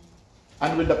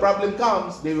 And when the problem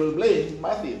comes, they will blame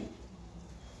Matthew.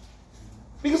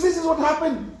 Because this is what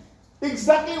happened.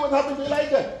 Exactly what happened to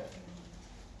Elijah.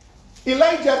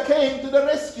 Elijah came to the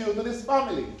rescue to this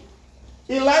family.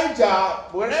 Elijah,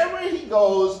 wherever he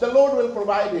goes, the Lord will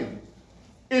provide him.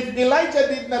 If Elijah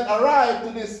did not arrive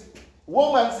to this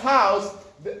woman's house,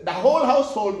 the whole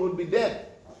household would be dead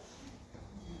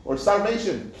or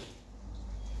starvation.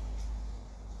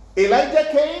 Elijah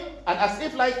came, and as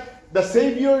if like the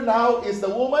Savior now is the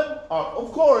woman,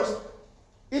 of course,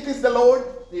 it is the Lord,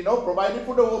 provided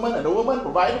for the woman, and the woman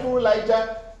provided for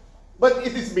Elijah. But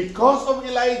it is because of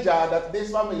Elijah that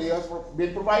this family has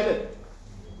been provided.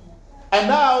 And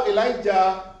now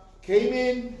Elijah came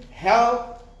in,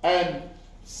 helped, and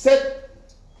set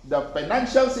the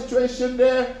financial situation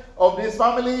there of this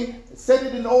family, set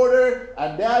it in order,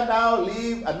 and they now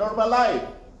live a normal life.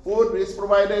 Food is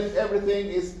provided, everything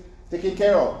is taken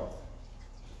care of.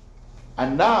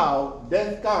 And now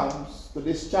death comes to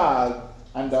this child,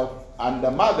 and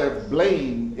the mother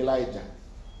blamed Elijah.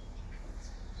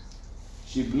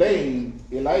 She blamed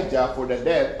Elijah for the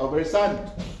death of her son.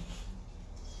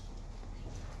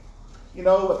 You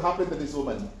know what happened to this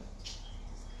woman?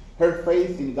 Her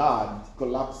faith in God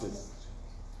collapses.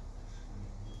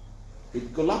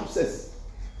 It collapses.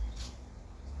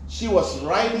 She was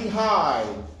riding high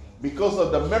because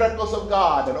of the miracles of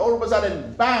God, and all of a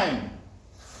sudden, bang!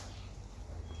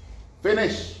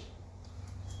 Finish.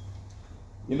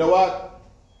 You know what?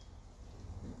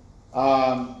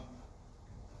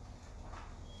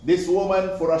 This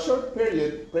woman, for a short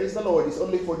period, praise the Lord, it's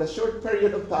only for the short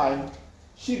period of time,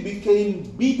 she became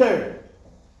bitter.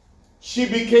 She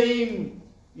became,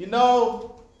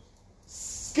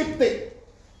 skeptic.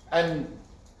 And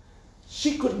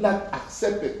she could not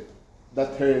accept it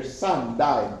that her son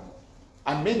died.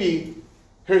 And maybe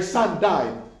her son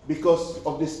died because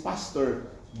of this pastor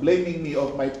blaming me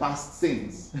of my past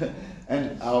sins.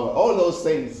 And all those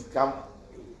things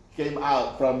came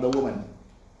out from the woman.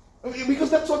 Because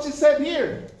that's what she said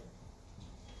here.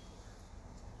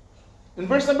 In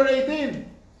verse number 18.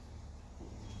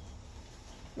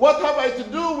 What have I to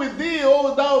do with thee,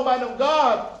 O thou man of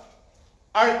God?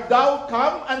 Art thou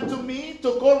come unto me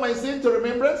to call my sin to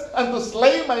remembrance and to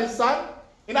slay my son?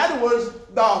 In other words,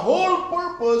 the whole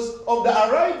purpose of the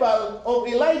arrival of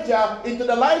Elijah into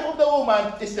the life of the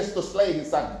woman is just to slay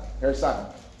her son.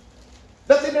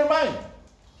 That's in her mind.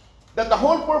 That the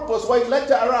whole purpose why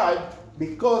Elijah arrived,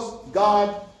 because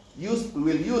God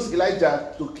will use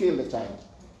Elijah to kill the child.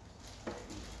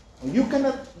 You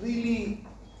cannot really,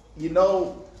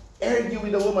 argue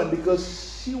with a woman because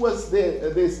she was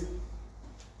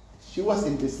she was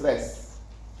in distress.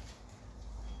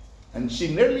 And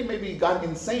she nearly maybe gone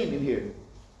insane in here.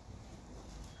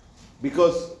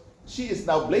 Because she is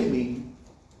now blaming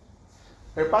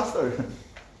her pastor.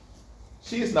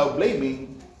 She is now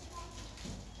blaming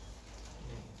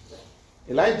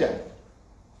Elijah.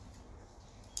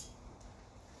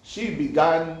 She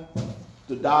began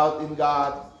to doubt in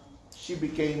God. She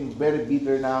became very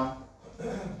bitter now.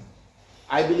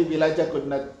 I believe Elijah could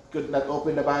not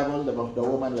open the Bible. The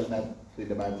woman will not read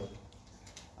the Bible.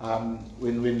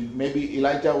 When maybe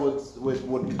Elijah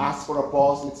would ask for a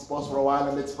pause, let's pause for a while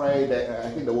and let's pray, I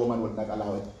think the woman would not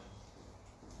allow it.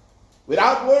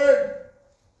 Without word,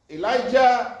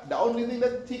 Elijah, the only thing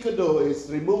that he could do is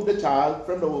remove the child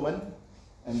from the woman,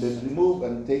 and then remove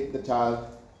and take the child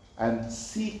and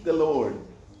seek the Lord.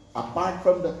 Apart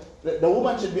from the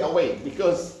woman should be awake,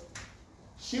 because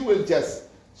she will just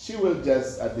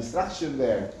a distraction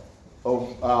there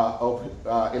of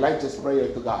Elijah's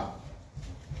prayer to God.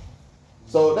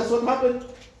 So that's what happened.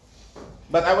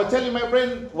 But I will tell you, my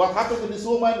friend, what happened to this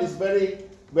woman is very,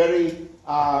 very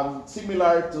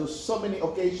similar to so many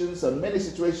occasions and many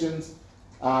situations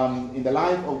in the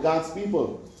life of God's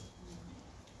people.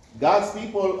 God's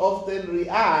people often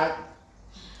react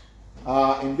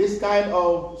in this kind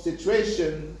of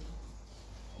situation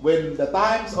when the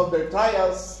times of their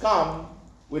trials come,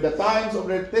 when the times of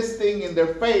their testing in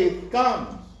their faith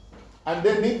come, and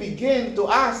then they begin to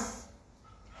ask.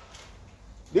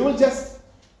 They will just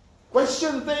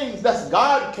question things. Does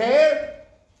God care?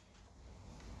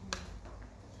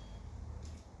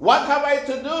 What have I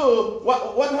to do?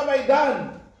 What have I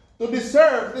done to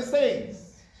deserve these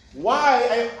things?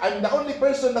 Why I'm the only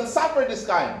person that suffered this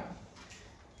kind?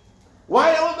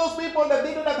 Why all those people that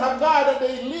they do not have God and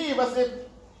they live as if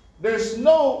there's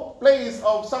no place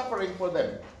of suffering for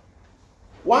them?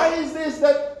 Why is this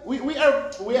that we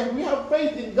have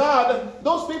faith in God, and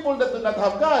those people that do not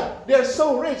have God, they are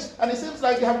so rich, and it seems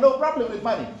like they have no problem with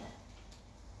money?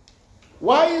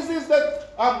 Why is this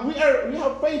that we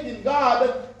have faith in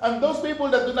God, and those people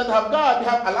that do not have God, they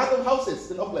have a lot of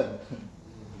houses in Auckland?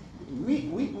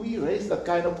 We raise that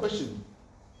kind of question.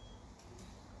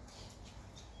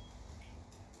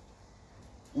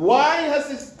 Why has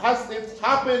it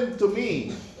happened to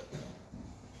me?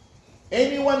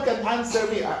 Anyone can answer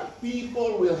me.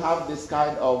 People will have this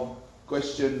kind of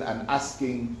question and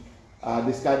asking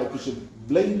this kind of question,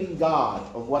 blaming God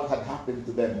of what had happened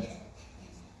to them.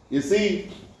 You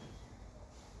see,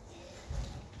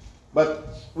 but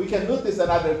we can notice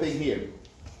another thing here.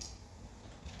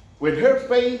 When her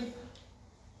faith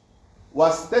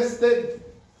was tested,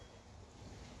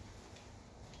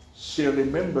 she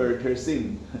remembered her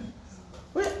sin.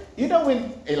 Well,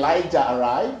 when Elijah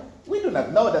arrived, we do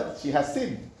not know that she has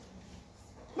sinned.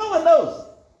 No one knows.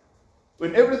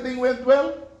 When everything went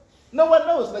well, no one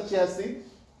knows that she has sinned.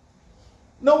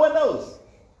 No one knows.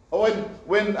 Or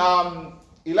when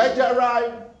Elijah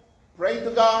arrived, prayed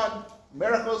to God,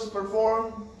 miracles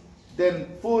performed, then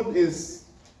food is,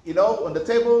 on the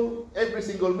table, every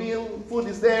single meal, food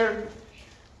is there,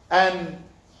 and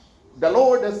the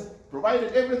Lord has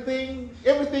provided everything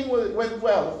went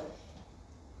well.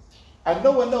 And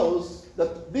no one knows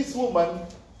that this woman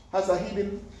has a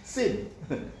hidden sin.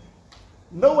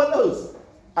 No one knows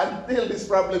until this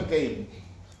problem came.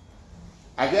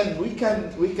 Again, we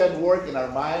can work in our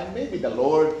mind. Maybe the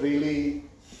Lord really,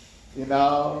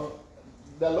 the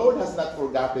Lord has not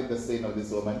forgotten the sin of this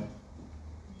woman.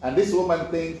 And this woman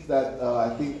thinks that,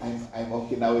 I think I'm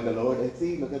okay now with the Lord. I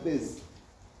see, look at this.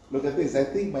 I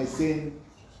think my sin,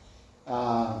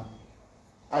 I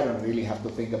don't really have to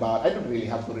think about. I don't really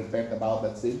have to repent about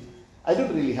that sin. I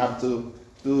don't really have to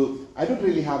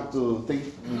think,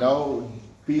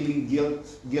 feeling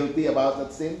guilty about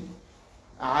that sin.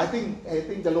 I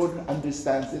think the Lord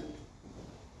understands it.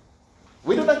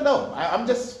 We do not know. I'm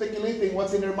just speculating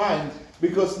what's in her mind,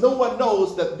 because no one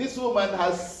knows that this woman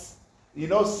has,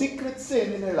 secret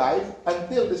sin in her life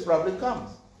until this problem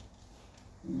comes.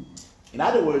 In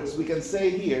other words, we can say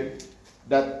here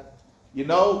that,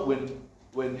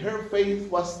 when her faith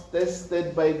was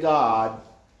tested by God,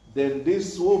 then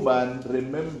this woman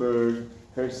remembered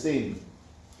her sin.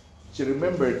 She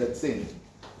remembered that sin.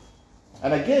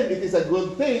 And again, it is a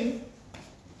good thing.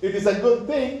 It is a good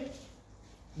thing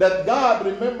that God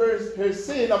remembers her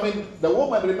sin. I mean, the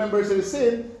woman remembers her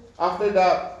sin after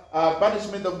the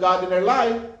punishment of God in her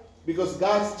life, because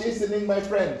God's chastening, my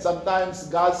friend, sometimes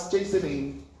God's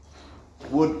chastening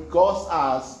would cause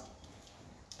us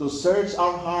to search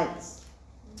our hearts.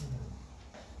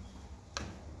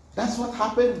 That's what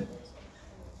happened.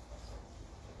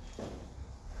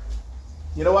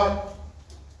 You know what?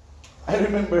 I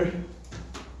remember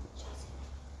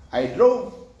I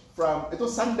drove from, it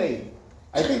was Sunday.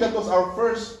 I think that was our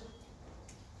first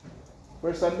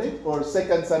Sunday or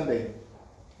second Sunday.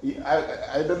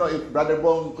 I don't know if Brother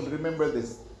Bong could remember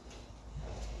this.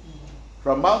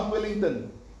 From Mount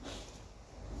Wellington.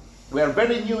 We are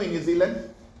very new in New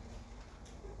Zealand.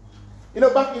 You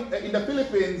know, back in the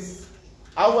Philippines,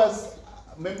 I was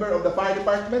a member of the fire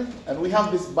department, and we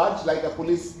have this badge, like a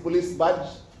police badge.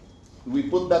 We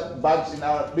put that badge in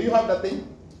our, do you have that thing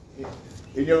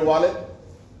in your wallet?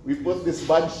 We put this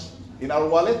badge in our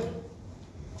wallet.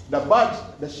 The badge,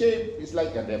 the shape is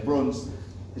like the bronze.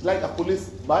 It's like a police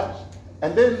badge.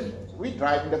 And then we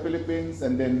drive in the Philippines,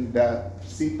 and then the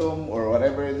CITOM or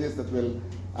whatever it is that will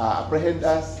apprehend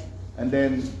us. And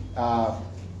then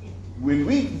when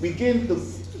we begin to,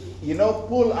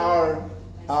 pull our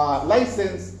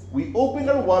license, we open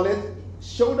our wallet,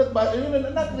 show that badge,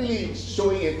 not really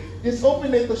showing it, just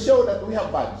open it to show that we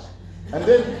have badge. And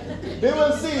then they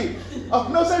will see, oh,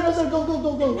 no sir, go.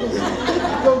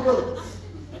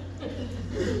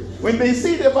 When they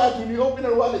see the badge, when we open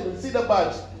our wallet and see the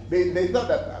badge, they thought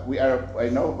that we are,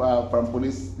 from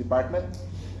police department.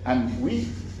 And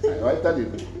I tell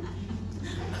you,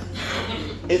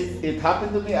 it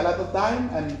happened to me a lot of time,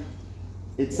 and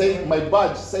it saved, my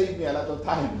badge saved me a lot of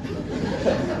time.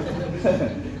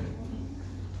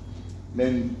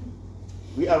 Then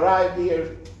we arrived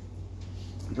here,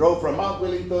 drove from Mount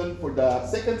Wellington for the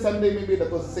second Sunday, maybe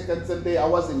that was the second Sunday. I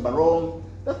was in Barong.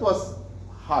 That was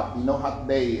hot, hot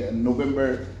day in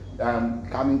November,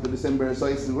 coming to December, so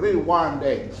it's a really warm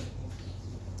day.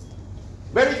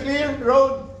 Very clear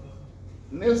road.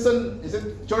 Nelson, is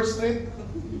it Church Street?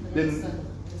 Then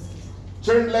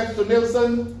turn left to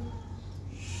Nelson,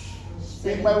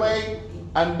 take my way,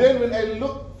 and then when I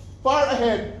look far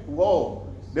ahead, whoa,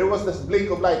 there was this blink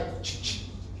of light.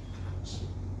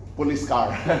 Police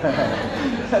car.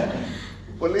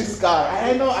 Police car.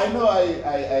 I know.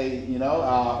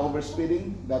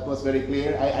 Overspeeding. That was very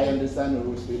clear. I understand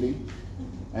overspeeding.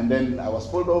 And then I was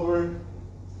pulled over.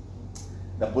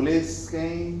 The police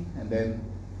came, and then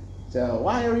said,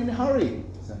 "Why are you in a hurry?"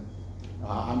 I said,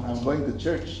 I'm going to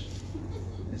church.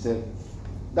 He said,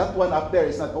 "That one up there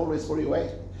is not always for you, eh?"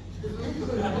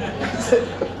 I said,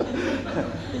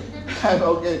 "I'm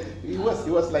okay." He was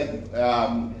like,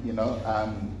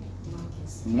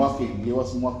 mocking. He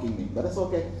was mocking me, but that's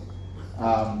okay.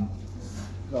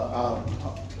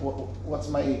 What's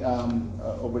my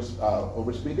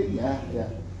overspeeding? Yeah.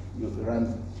 You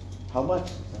ran. How much?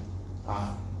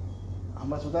 How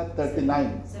much was that?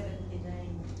 39. 79.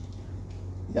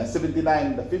 Yeah,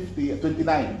 79. The 50.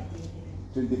 29.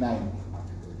 29.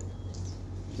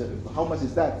 He said, "How much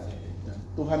is that?"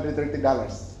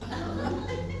 $230.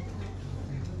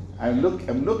 I'm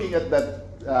looking at that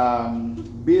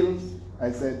bill. I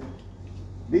said,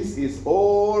 "This is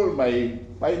all my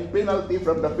fine penalty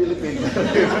from the Philippines."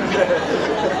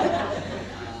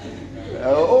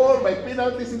 All my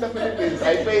penalties in the Philippines,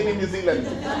 I paid in New Zealand.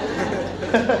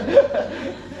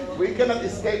 We cannot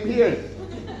escape here.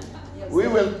 We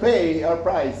will pay our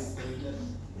price.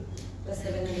 Plus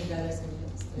 $700.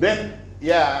 Then,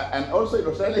 and also in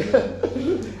Australia,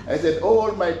 I said,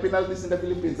 all my penalties in the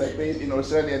Philippines, I paid in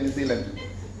Australia and New Zealand.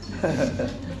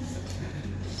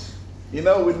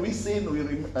 When we sin, when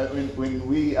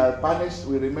we are punished,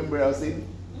 we remember our sin.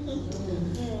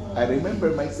 I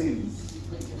remember my sins.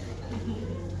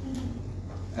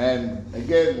 And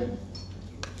again,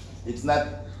 it's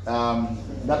not,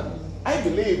 I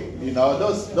believe,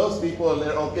 those people,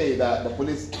 they're okay. The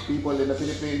police people in the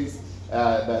Philippines,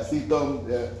 the CITOM,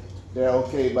 they're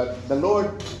okay. But the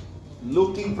Lord,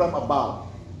 looking from above,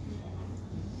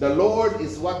 the Lord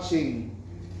is watching.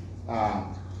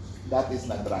 That is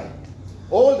not right.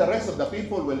 All the rest of the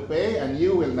people will pay, and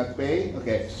you will not pay.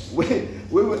 Okay,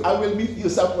 I will meet you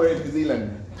somewhere in New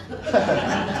Zealand.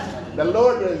 The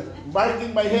Lord is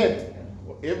marking my head.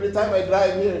 Every time I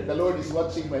drive here, the Lord is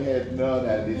watching my head. No,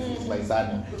 this is my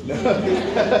son. No.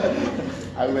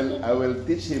 I will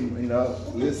teach him,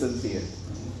 lessons here.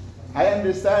 I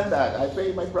understand that. I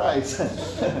pay my price.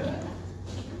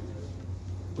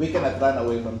 We cannot run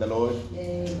away from the Lord.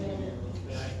 Amen.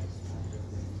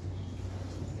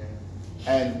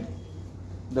 And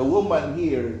the woman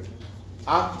here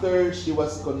after she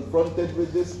was confronted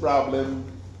with this problem,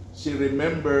 she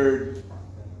remembered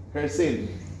her sin.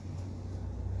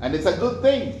 And it's a good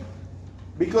thing,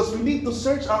 because we need to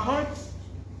search our hearts.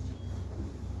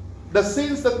 The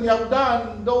sins that we have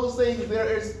done, those things,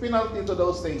 there is penalty to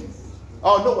those things.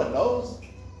 Oh, no one knows.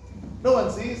 No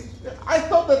one sees. I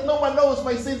thought that no one knows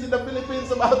my sins in the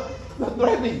Philippines about not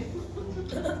driving.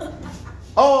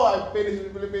 Oh, I've paid in the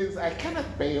Philippines. I cannot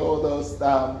pay all those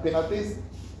penalties.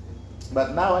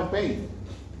 But now I'm paying.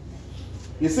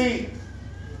 You see,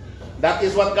 that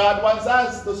is what God wants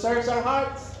us, to search our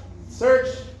hearts. Search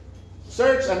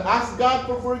and ask God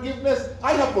for forgiveness.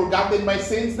 I have forgotten my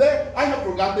sins there. I have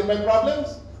forgotten my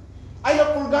problems. I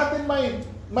have forgotten my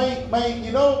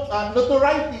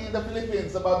notoriety in the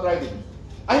Philippines about driving.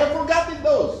 I have forgotten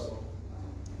those.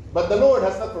 But the Lord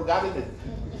has not forgotten it.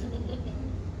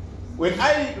 When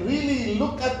I really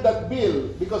look at that bill,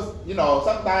 because,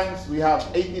 sometimes we have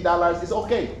 $80, it's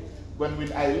okay.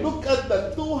 When I look at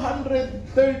the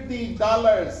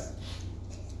 $230,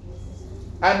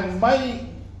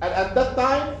 and at that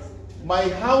time, my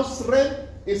house rent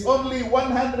is only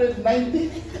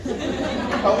 $190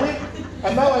 a week,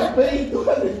 and now I'm paying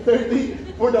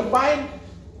 $230 for the fine.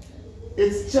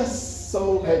 It's just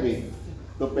so heavy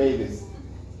to pay this.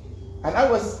 And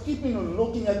I was keeping on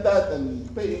looking at that and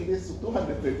paying this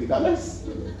 $230.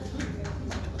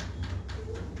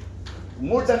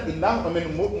 More than enough,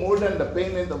 more than the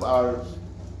payment of our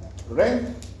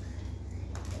rent.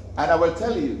 And I will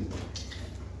tell you,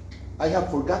 I have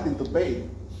forgotten to pay.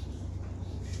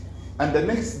 And the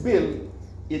next bill,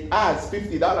 it adds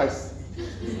 $50.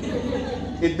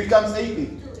 It becomes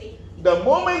 $80. The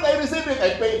moment I receive it,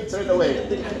 I pay it straight away.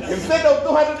 Instead of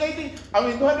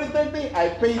 $230, I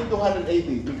paid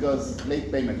 $280 because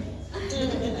late payment.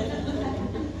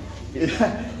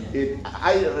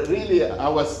 I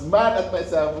was mad at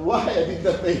myself why I did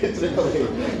not pay it straight away.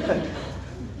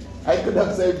 I could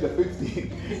have saved the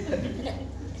 $50.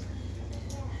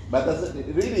 But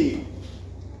really,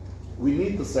 we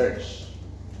need to search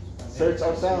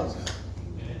ourselves.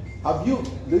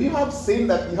 Do you have sin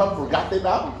that you have forgotten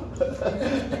now?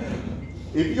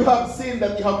 If you have sin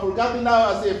that you have forgotten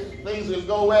now, as if things will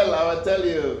go well, I will tell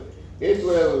you, it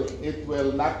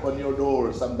will knock on your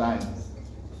door sometimes.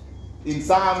 In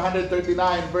Psalm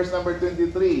 139, verse number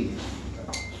 23.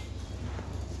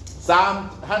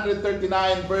 Psalm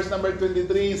 139, verse number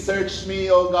 23, search me,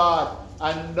 O God,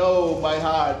 and know my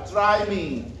heart. Try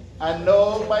me, and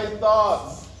know my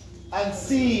thoughts, and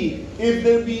see if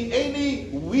there be any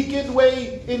wicked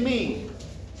way in me,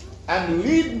 and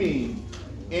lead me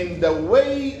in the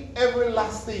way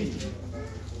everlasting.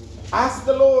 Ask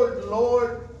the Lord,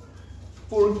 Lord,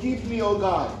 forgive me, O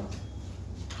God.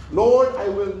 Lord, I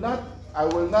will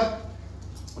not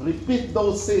repeat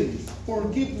those sins.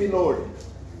 Forgive me, Lord.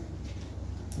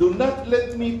 Do not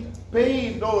let me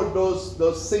pay, Lord,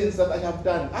 those sins that I have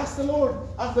done. Ask the Lord,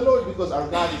 because our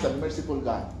God is a merciful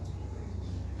God.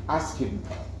 Ask Him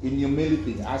in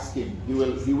humility. Ask Him. He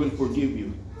will forgive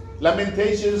you.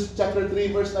 Lamentations chapter 3,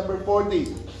 verse number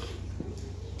 40.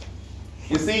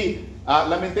 You see,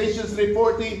 Lamentations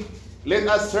 3:40. Let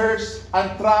us search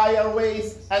and try our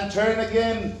ways and turn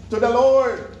again to the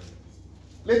Lord.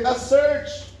 Let us search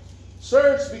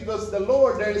because the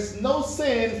Lord, there is no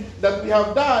sin that we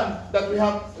have done that we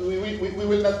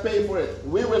will not pay for it.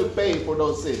 We will pay for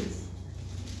those sins.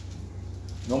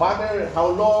 No matter how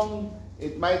long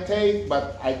it might take,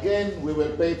 but again, we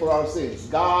will pay for our sins.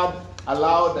 God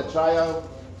allowed the trial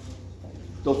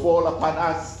to fall upon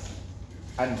us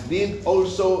and did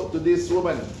also to this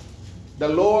woman. The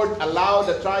Lord allowed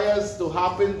the trials to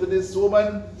happen to this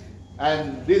woman,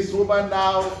 and this woman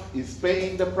now is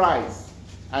paying the price.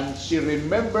 And she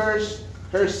remembers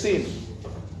her sin.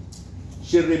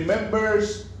 She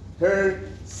remembers her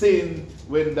sin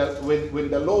when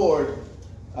the Lord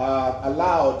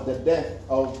allowed the death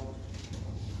of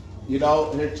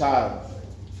her child.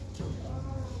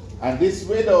 And this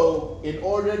widow, in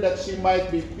order that she might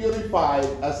be purified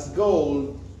as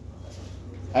gold,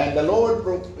 and the Lord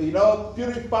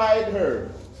purified her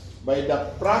by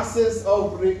the process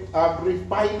of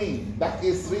refining. That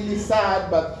is really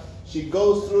sad, but she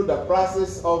goes through the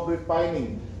process of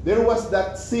refining. There was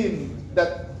that sin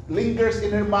that lingers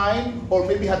in her mind, or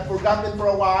maybe had forgotten for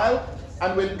a while.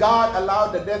 And when God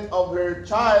allowed the death of her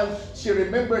child, she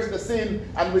remembers the sin.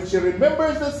 And when she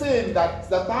remembers the sin, that's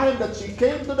the time that she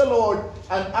came to the Lord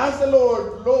and asked the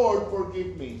Lord, Lord,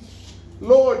 forgive me.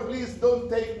 Lord, please don't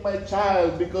take my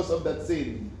child because of that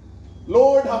sin.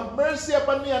 Lord, have mercy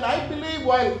upon me. And I believe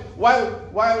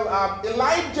while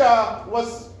Elijah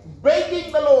was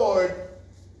begging the Lord,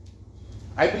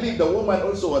 I believe the woman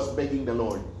also was begging the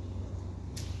Lord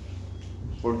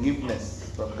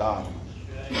forgiveness from God.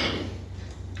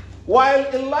 While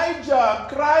Elijah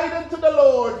cried unto the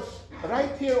Lord,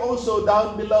 right here also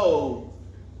down below,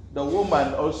 the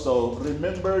woman also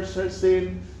remembers her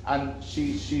sin, and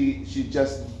she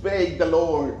just begged the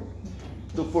Lord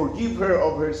to forgive her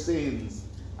of her sins.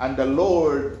 And the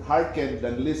Lord hearkened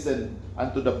and listened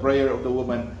unto the prayer of the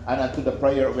woman and unto the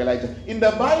prayer of Elijah. In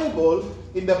the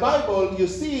Bible, you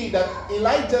see that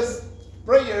Elijah's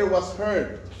prayer was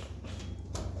heard.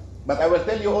 But I will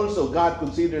tell you also, God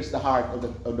considers the heart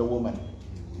of the woman.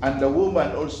 And the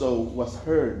woman also was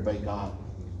heard by God.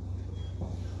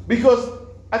 Because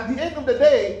at the end of the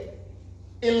day,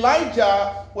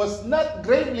 Elijah was not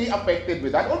gravely affected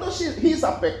with that. Although he's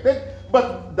affected,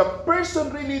 but the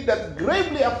person really that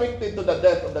gravely affected to the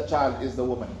death of the child is the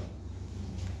woman.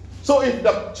 So if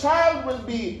the child will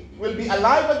be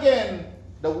alive again,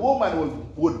 the woman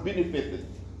would benefit it,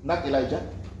 not Elijah.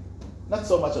 Not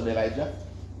so much on Elijah.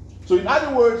 So in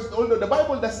other words, although the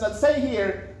Bible does not say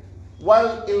here,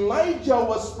 while Elijah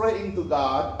was praying to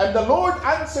God, and the Lord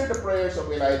answered the prayers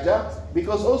of Elijah,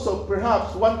 because also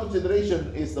perhaps one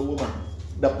consideration is the woman,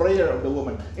 the prayer of the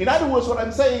woman. In other words, what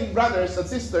I'm saying, brothers and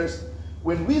sisters,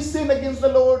 when we sin against the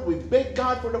Lord, we beg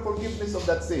God for the forgiveness of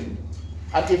that sin.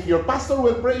 And if your pastor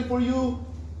will pray for you,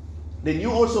 then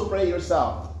you also pray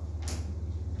yourself.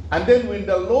 And then when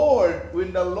the Lord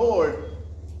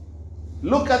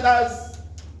look at us,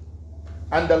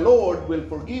 and the Lord will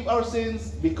forgive our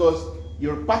sins because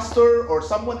your pastor or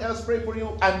someone else prayed for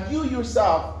you, and you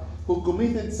yourself who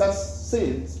committed such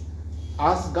sins,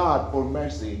 ask God for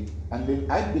mercy, and then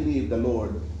I believe the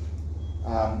Lord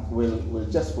will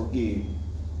just forgive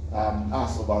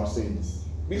us of our sins.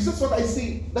 Because that's what I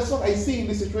see. That's what I see in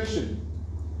this situation.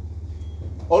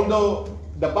 Although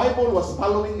the Bible was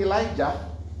following Elijah,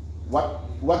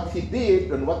 what he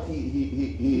did and what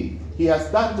he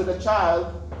has done to the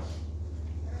child,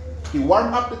 he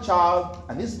warmed up the child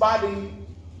and his body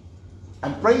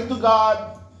and prayed to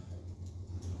God.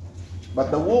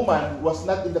 But the woman was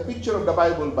not in the picture of the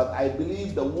Bible, but I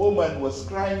believe the woman was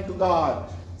crying to God,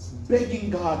 begging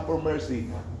God for mercy,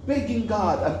 begging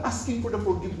God and asking for the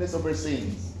forgiveness of her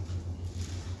sins.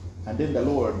 And then the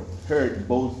Lord heard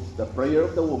both the prayer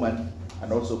of the woman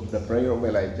and also the prayer of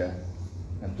Elijah,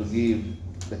 and to give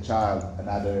the child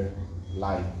another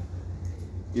life.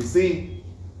 You see,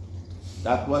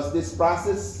 that was this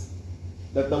process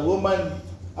that the woman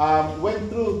went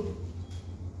through.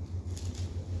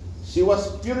 She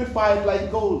was purified like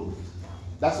gold.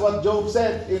 That's what Job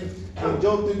said in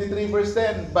Job 23 verse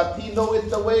 10. But he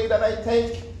knoweth the way that I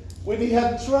take. When he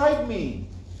had tried me,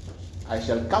 I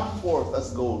shall come forth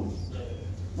as gold.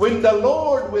 When the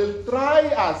Lord will try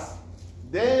us,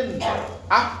 then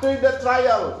after the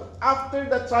trial,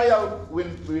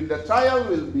 when the trial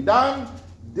will be done,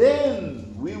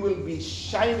 then we will be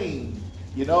shining,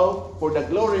 for the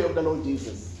glory of the Lord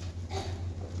Jesus.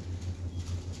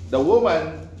 The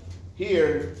woman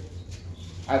here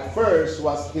at first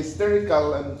was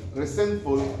hysterical and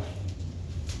resentful,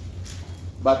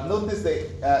 but notice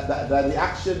the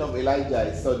reaction of Elijah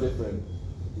is so different.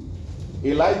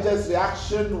 Elijah's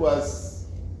reaction was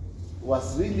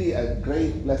really a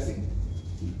great blessing.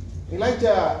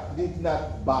 Elijah did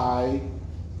not buy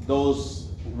those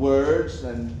words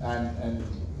and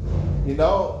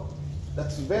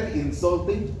that's very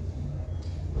insulting.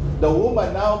 The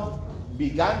woman now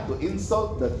began to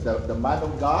insult the man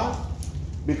of God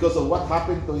because of what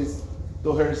happened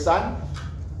to her son,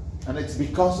 and it's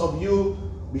because of you,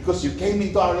 because you came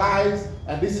into our lives,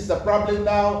 and this is the problem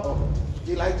now.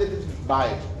 Elijah didn't buy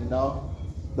it.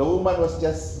 The woman was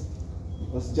just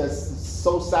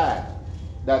so sad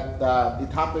that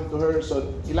it happened to her.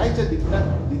 So Elijah did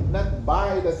not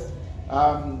buy this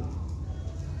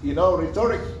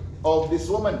rhetoric of this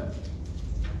woman.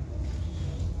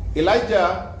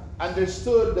 Elijah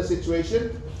understood the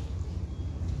situation,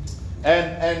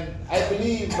 and I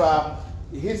believe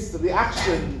his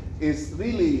reaction is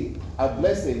really a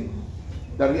blessing.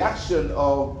 The reaction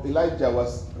of Elijah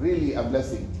was really a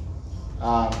blessing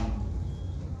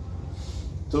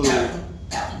to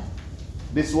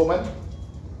this woman.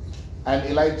 And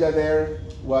Elijah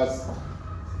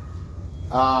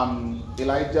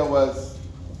was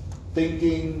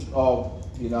thinking of,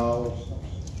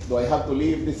 do I have to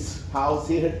leave this house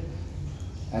here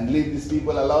and leave these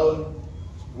people alone?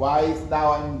 Why is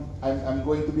now I'm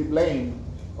going to be blamed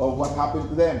of what happened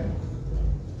to them?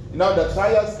 The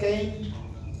trials came.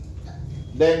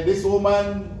 Then this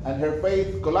woman and her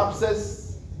faith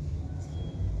collapses.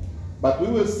 But we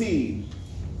will see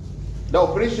the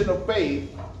operation of faith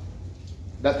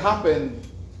that happened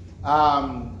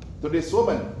to this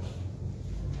woman.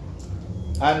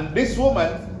 And this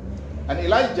woman and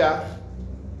Elijah,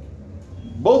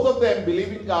 both of them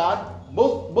believe in God.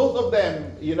 Both of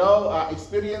them,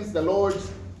 experienced the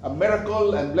Lord's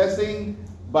miracle and blessing.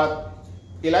 But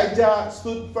Elijah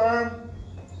stood firm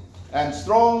and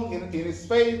strong in his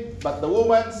faith, but the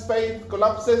woman's faith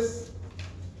collapses.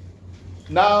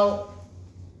 Now,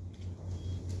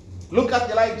 look at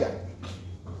Elijah.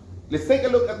 Let's take a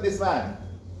look at this man.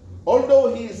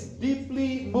 Although he is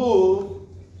deeply moved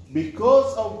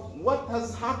because of what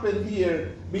has happened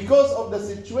here, because of the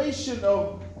situation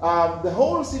of the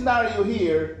whole scenario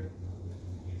here,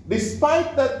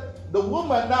 despite that the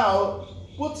woman now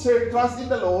puts her trust in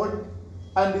the Lord,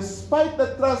 and despite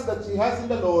the trust that she has in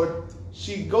the Lord,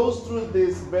 she goes through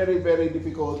this very, very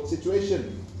difficult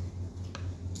situation.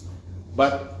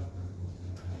 But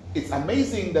it's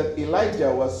amazing that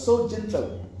Elijah was so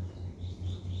gentle.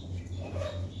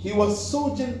 He was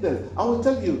so gentle. I will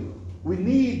tell you, we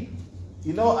need,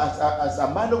 as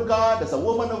a man of God, as a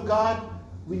woman of God,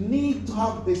 we need to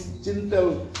have this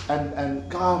gentle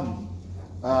and calm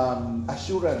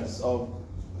assurance of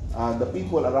the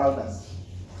people around us.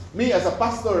 Me as a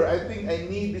pastor, I think I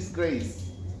need this grace.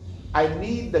 I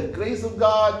need the grace of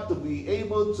God to be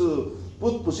able to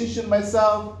position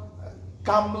myself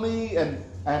calmly and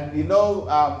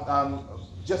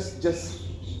just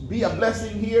be a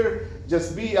blessing here.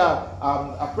 Just be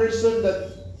a person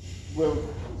that will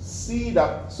see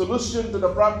the solution to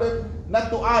the problem, not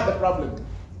to add the problem.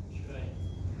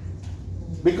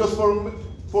 Because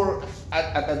for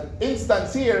at an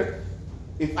instance here,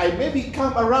 if I maybe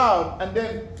come around and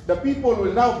then the people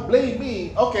will now blame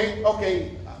me, okay,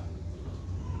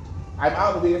 I'm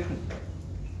out of here.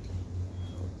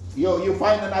 You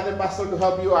find another pastor to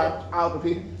help you, I'm out of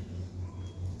here.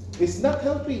 It's not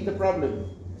helping the problem.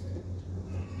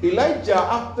 Elijah,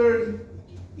 after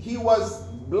he was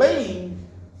blamed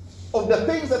of the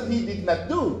things that he did not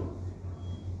do,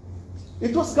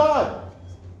 it was God.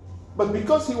 But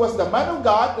because he was the man of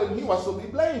God, then he was to be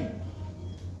blamed.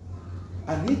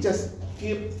 And he just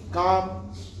kept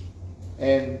calm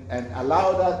and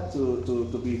allow that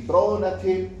to be thrown at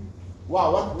him.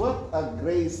 Wow, what a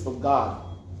grace of God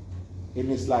in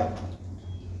his life.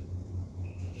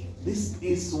 This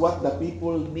is what the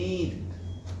people need.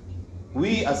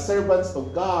 We as servants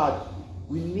of God,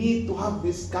 we need to have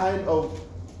this kind of,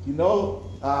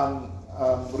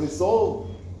 resolve.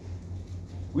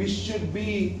 We should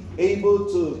be able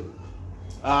to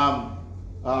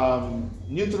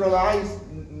neutralize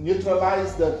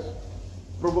the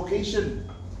provocation.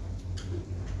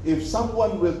 If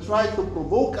someone will try to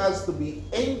provoke us to be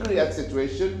angry at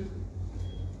situation,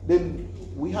 then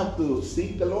we have to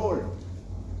seek the Lord.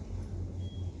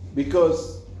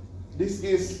 Because this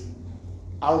is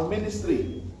our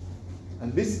ministry.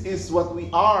 And this is what we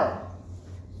are.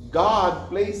 God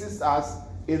places us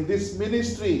in this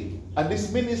ministry. And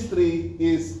this ministry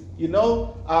is,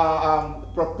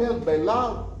 propelled by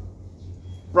love.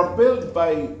 Propelled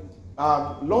by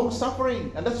long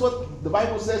suffering. And that's what the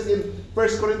Bible says in 1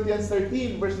 Corinthians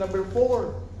 13, verse number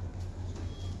 4.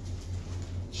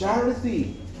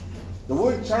 Charity. The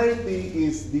word charity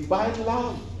is divine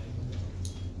love.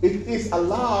 It is a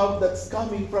love that's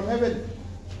coming from heaven.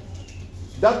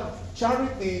 That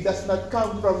charity does not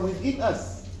come from within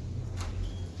us.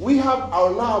 We have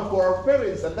our love for our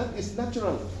parents, and that is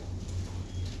natural.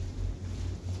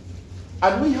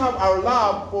 And we have our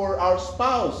love for our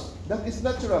spouse, that is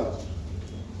natural.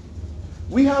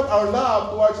 We have our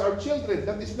love towards our children,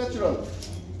 that is natural.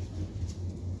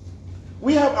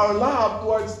 We have our love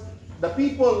towards the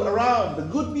people around, the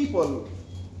good people,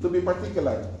 to be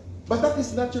particular. But that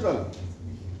is natural.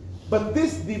 But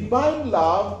this divine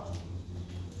love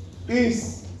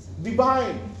is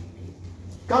divine,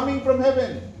 coming from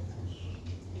heaven.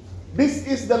 This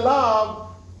is the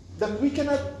love that we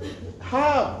cannot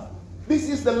have. This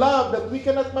is the love that we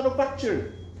cannot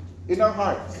manufacture in our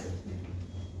hearts.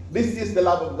 This is the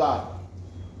love of God.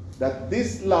 That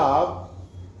this love,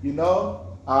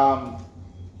 to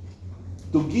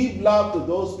give love to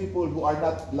those people who are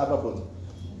not lovable.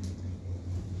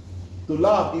 To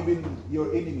love even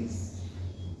your enemies.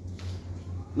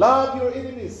 Love your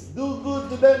enemies. Do good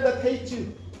to them that hate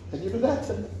you. Can you do that?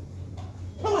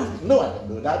 No one can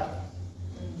do that.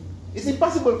 It's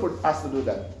impossible for us to do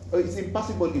that. Or it's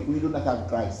impossible if we do not have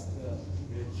Christ.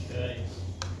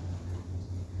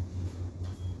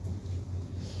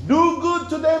 Do good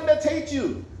to them that hate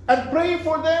you, and pray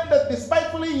for them that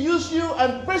despitefully use you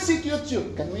and persecute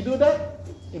you. Can we do that?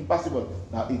 Impossible.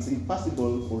 Now, it's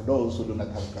impossible for those who do not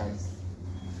have Christ.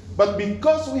 But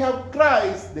because we have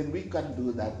Christ, then we can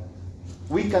do that.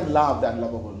 We can love the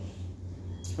unlovable.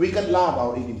 We can love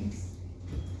our enemies.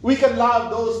 We can love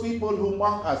those people who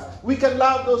mock us. We can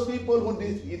love those people who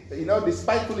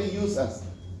despitefully use us.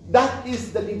 That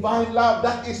is the divine love.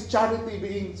 That is charity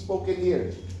being spoken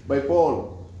here by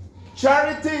Paul.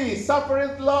 Charity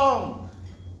suffereth long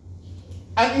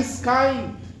and is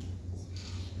kind.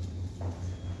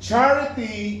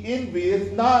 Charity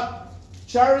envieth not.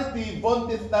 Charity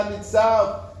vaunteth not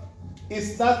itself,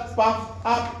 is not puffed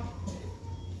up,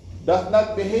 doth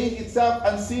not behave itself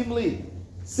unseemly,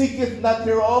 seeketh not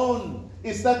her own,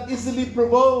 is not easily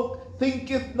provoked,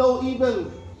 thinketh no evil.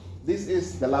 This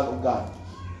is the love of God.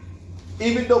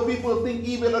 Even though people think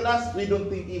evil on us, we don't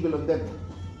think evil on them.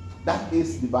 That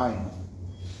is divine.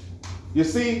 You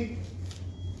see,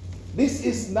 this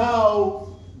is now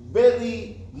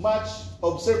very much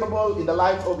observable in the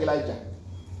life of Elijah.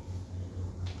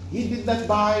 He did not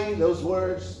buy those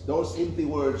words, those empty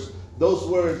words, those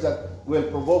words that will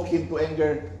provoke him to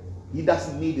anger. He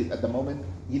doesn't need it at the moment.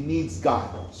 He needs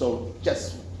God. So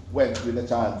just went with the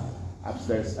child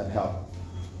upstairs and helped.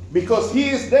 Because he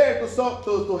is there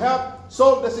to help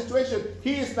solve the situation.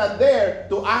 He is not there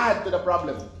to add to the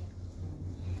problem.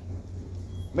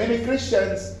 Many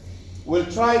Christians will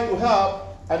try to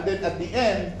help, and then at the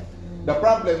end, the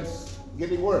problem's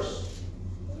getting worse.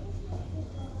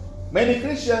 Many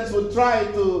Christians would try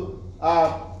to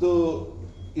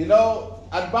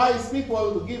advise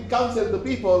people, to give counsel to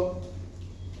people,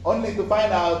 only to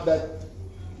find out that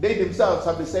they themselves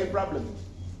have the same problem.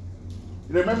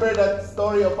 You remember that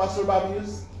story of Pastor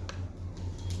Babius?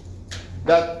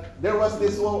 That there was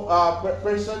this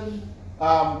person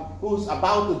who's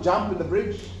about to jump in the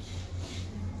bridge.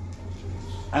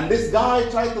 And this guy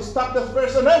tried to stop this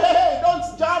person. Hey,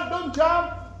 don't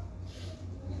jump.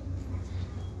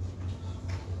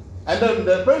 And then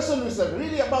the person was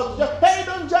really about to jump. Hey,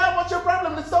 don't jump. What's your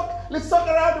problem? Let's talk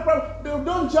around the problem.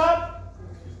 Don't jump.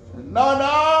 No,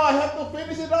 I have to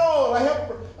finish it all.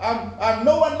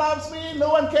 No one loves me. No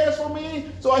one cares for me.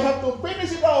 So I have to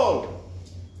finish it all.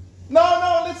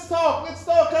 No, let's talk.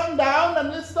 Calm down and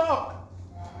let's talk.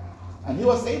 And he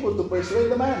was able to persuade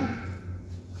the man.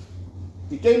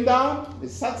 He came down, they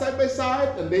sat side by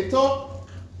side, and they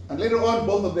talked. And later on,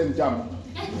 both of them jumped.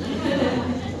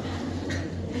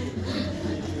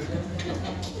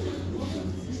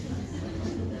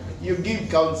 You give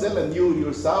counsel and you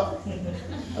yourself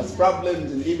has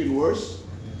problems and even worse.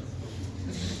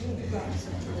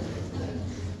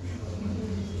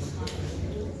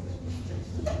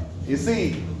 You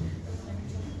see,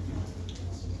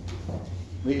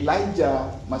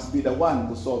 Elijah must be the one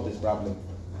to solve this problem.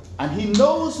 And he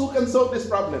knows who can solve this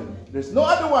problem. There's no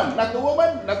other one, not the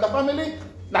woman, not the family,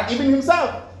 not even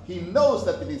himself. He knows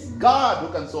that it is God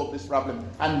who can solve this problem.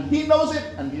 And he knows it,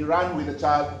 and he ran with the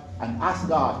child and asked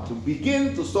God to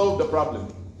begin to solve the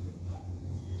problem.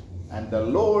 And the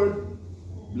Lord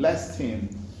blessed him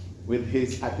with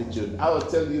his attitude. I will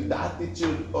tell you, the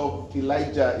attitude of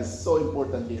Elijah is so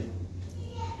important here.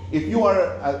 If you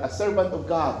are a servant of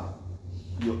God,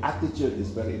 your attitude is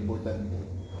very important.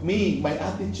 My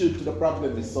attitude to the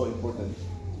problem is so important.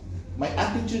 My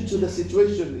attitude to the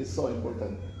situation is so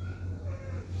important.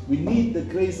 We need the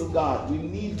grace of God. We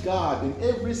need God in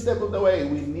every step of the way.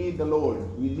 We need the Lord.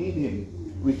 We need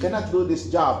Him. We cannot do this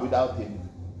job without Him.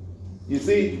 You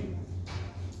see,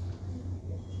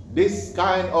 this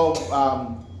kind of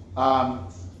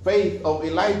faith of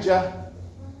Elijah,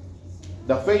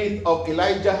 the faith of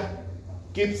Elijah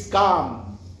keeps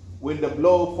calm when the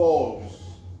blow falls.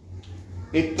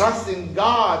 It trusts in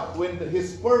God when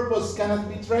his purpose cannot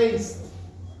be traced.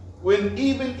 When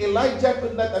even Elijah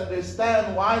could not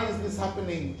understand, why is this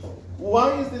happening?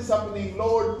 Why is this happening?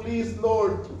 Lord, please,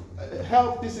 Lord,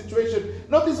 help this situation.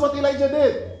 Notice what Elijah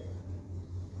did.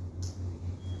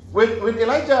 When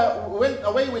Elijah went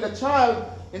away with a child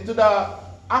into the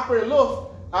upper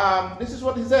loft, this is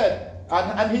what he said.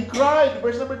 And he cried,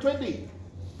 verse number 20.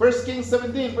 1 Kings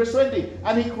 17, verse 20.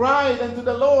 And he cried unto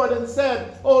the Lord and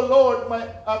said, O Lord,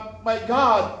 my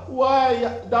God,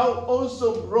 why thou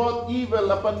also brought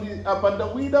evil upon the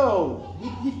widow?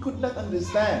 He could not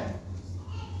understand.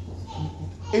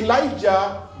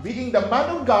 Elijah, being the man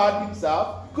of God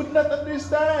himself, could not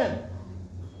understand.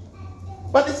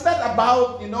 But it's not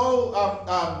about,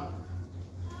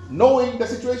 knowing the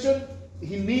situation.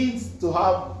 He needs to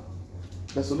have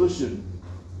the solution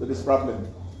to this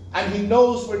problem. And he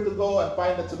knows where to go and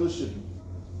find the solution.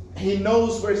 He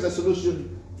knows where the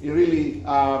solution really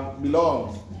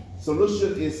belongs.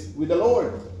 Solution is with the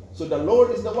Lord. So the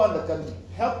Lord is the one that can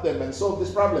help them and solve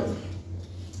this problem.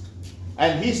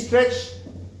 And he stretched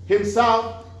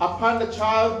himself upon the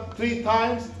child 3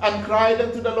 times and cried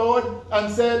unto the Lord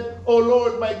and said, O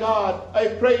Lord my God, I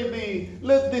pray thee,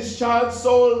 let this child's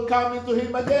soul come into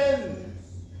him again.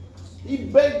 He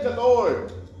begged the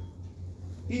Lord.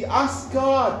 He asked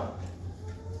God.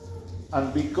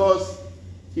 And because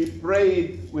he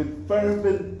prayed with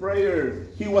fervent prayer,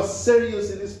 he was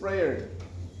serious in his prayer,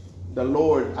 the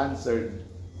Lord answered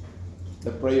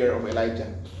the prayer of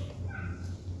Elijah.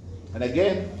 And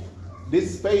again,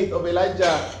 this faith of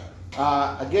Elijah,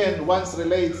 again, once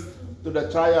relates to the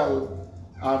trial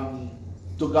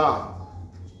to God.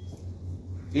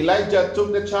 Elijah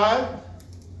took the child,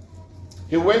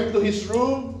 he went to his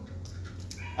room,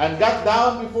 and got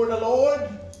down before the Lord,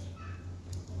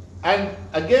 and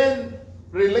again,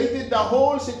 related the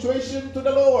whole situation to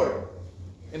the Lord.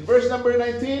 In verse number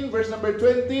 19, verse number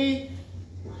 20,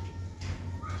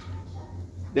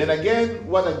 then again,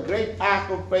 what a great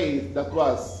act of faith that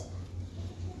was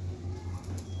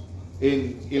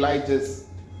in Elijah's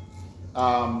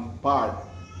part.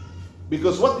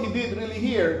 Because what he did really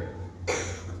here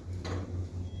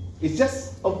is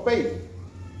just of faith.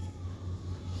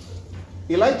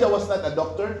 Elijah was not a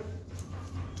doctor.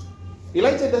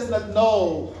 Elijah does not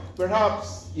know,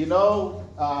 perhaps,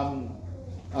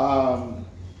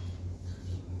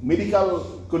 medical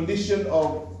condition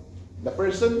of the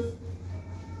person.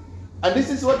 And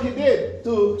this is what he did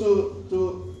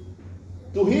to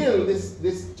heal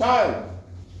this child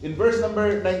in verse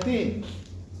number 19.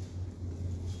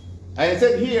 And it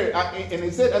said here, and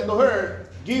he said unto her,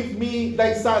 Give me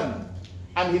thy son.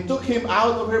 And he took him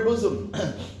out of her bosom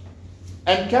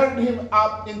and carried him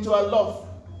up into a loft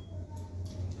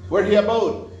where he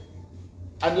abode,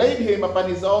 and laid him upon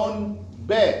his own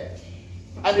bed.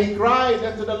 And he cried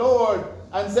unto the Lord,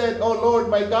 and said, O Lord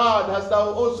my God, hast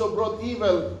thou also brought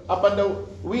evil upon the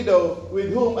widow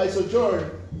with whom I sojourn,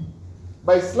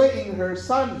 by slaying her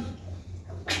son?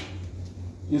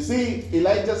 You see,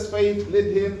 Elijah's faith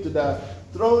led him to the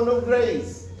throne of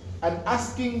grace, and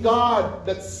asking God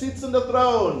that sits on the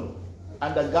throne,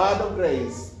 and the God of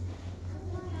grace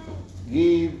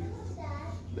gave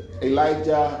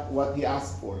Elijah what he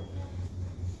asked for.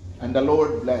 And the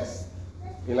Lord blessed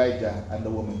Elijah and the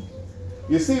woman.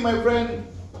 You see, my friend,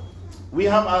 we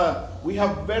have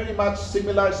very much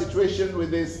similar situation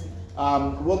with this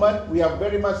woman. We have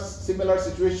very much similar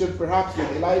situation perhaps with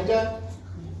Elijah.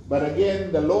 But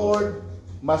again, the Lord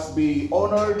must be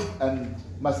honored and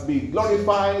must be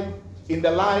glorified in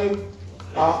the life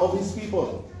of his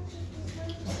people.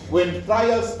 When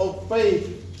trials of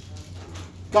faith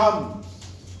come,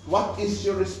 what is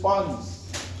your response?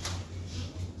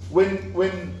 When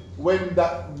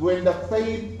the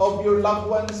faith of your loved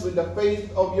ones, when the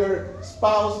faith of your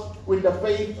spouse, when the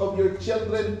faith of your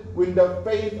children, when the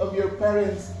faith of your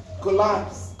parents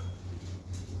collapse,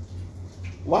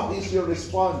 what is your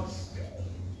response?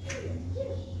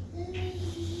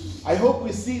 I hope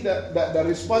we see the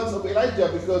response of Elijah,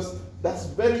 because that's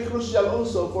very crucial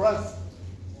also for us.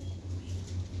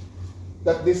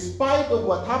 That despite of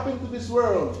what happened to this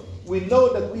world, we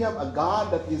know that we have a God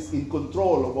that is in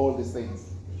control of all these things.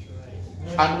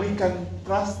 And we can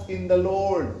trust in the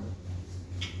Lord.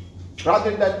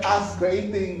 Rather than us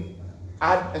creating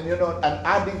and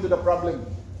adding to the problem.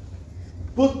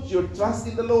 Put your trust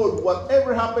in the Lord.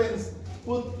 Whatever happens,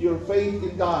 put your faith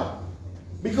in God.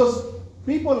 Because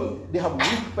people, they have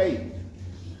weak faith.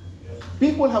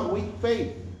 People have weak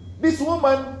faith. This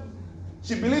woman,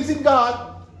 she believes in God,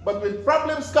 but when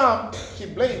problems come, she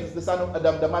blames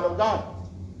the man of God.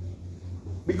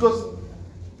 Because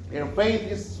her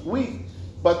faith is weak.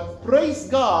 But praise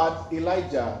God,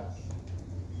 Elijah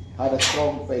had a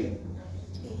strong faith.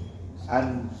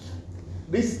 And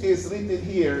this is written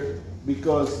here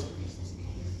because,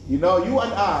 you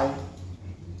and I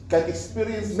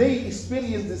may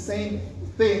experience the same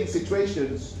thing,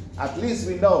 situations. At least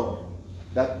we know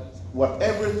that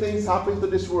whatever things happen to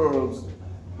this world,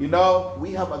 we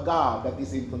have a God that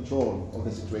is in control of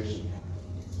the situation.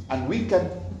 And we can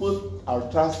put our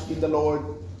trust in the Lord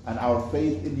and our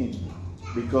faith in Him,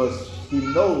 because He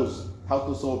knows how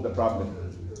to solve the problem.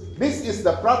 This is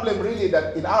the problem really,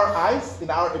 that in our eyes,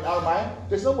 in our mind,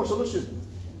 there's no more solution.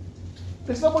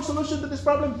 There's no more solution to this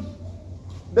problem.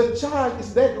 The child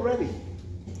is dead already.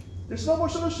 There's no more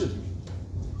solution.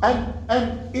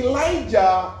 And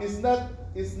Elijah is not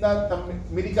a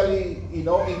medically,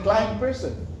 inclined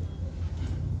person.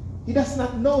 He does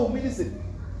not know medicine.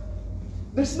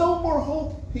 There's no more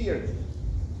hope here.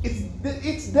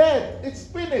 It's dead. It's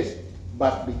finished.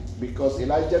 But because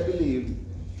Elijah believed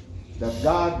that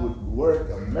God would work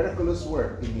a miraculous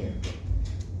work in him,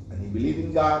 and he believed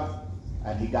in God,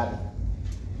 and he got it.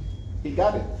 He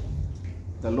got it.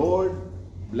 the Lord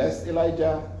blessed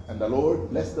Elijah, and the Lord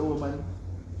blessed the woman,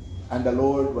 and the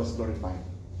Lord was glorified.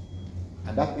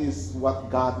 And that is what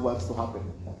God wants to happen.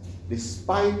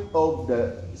 Despite of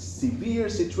the severe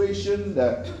situation,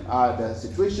 the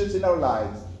situations in our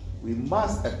lives, we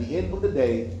must, at the end of the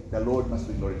day, the Lord must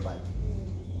be glorified.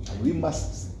 And we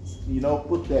must,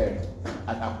 put there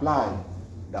and apply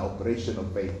the operation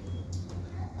of faith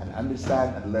and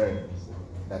understand and learn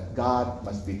that God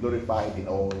must be glorified in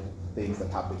all things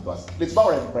that happen to us. Let's bow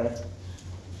and pray.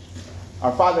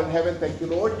 Our Father in heaven, thank you,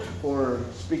 Lord, for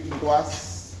speaking to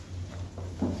us.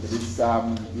 This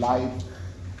life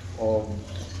of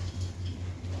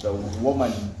the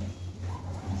woman,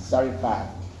 Zarephath,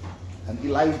 and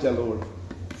Elijah, Lord.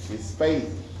 His faith,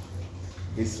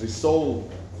 his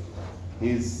resolve,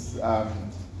 his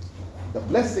the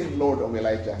blessing, Lord, of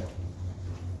Elijah.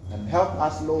 And help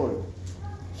us, Lord,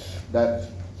 that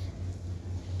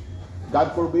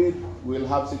God forbid we'll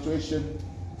have situation.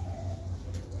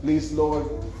 Please, Lord,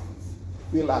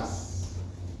 fill us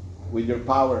with your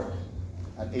power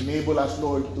and enable us,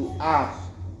 Lord, to act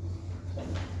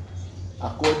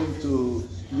according to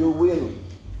your will.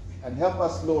 And help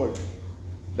us, Lord,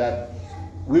 that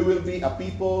we will be a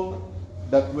people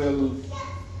that will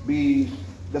be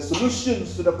the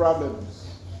solutions to the problems,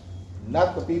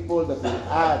 not the people that will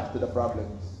add to the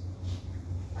problems.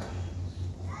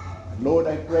 And Lord,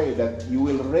 I pray that you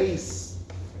will raise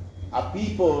a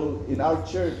people in our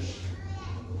church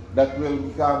that will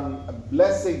become a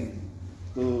blessing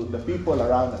to the people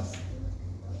around us.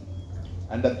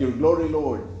 And that your glory,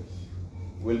 Lord,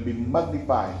 will be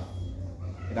magnified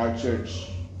in our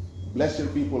church. Bless your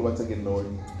people once again, Lord.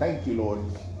 Thank you, Lord,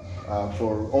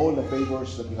 for all the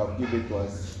favors that you have given to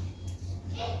us.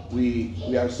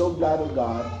 We are so glad, oh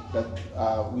God,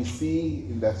 that we see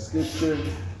in the scripture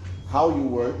how you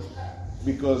work,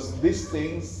 because these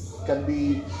things can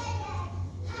be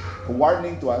a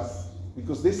warning to us,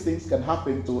 because these things can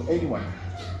happen to anyone.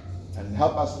 And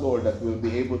help us, Lord, that we'll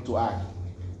be able to act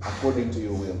according to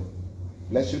your will.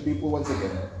 Bless your people once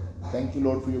again. Thank you,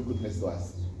 Lord, for your goodness to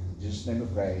us. In Jesus' name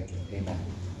we pray. Amen.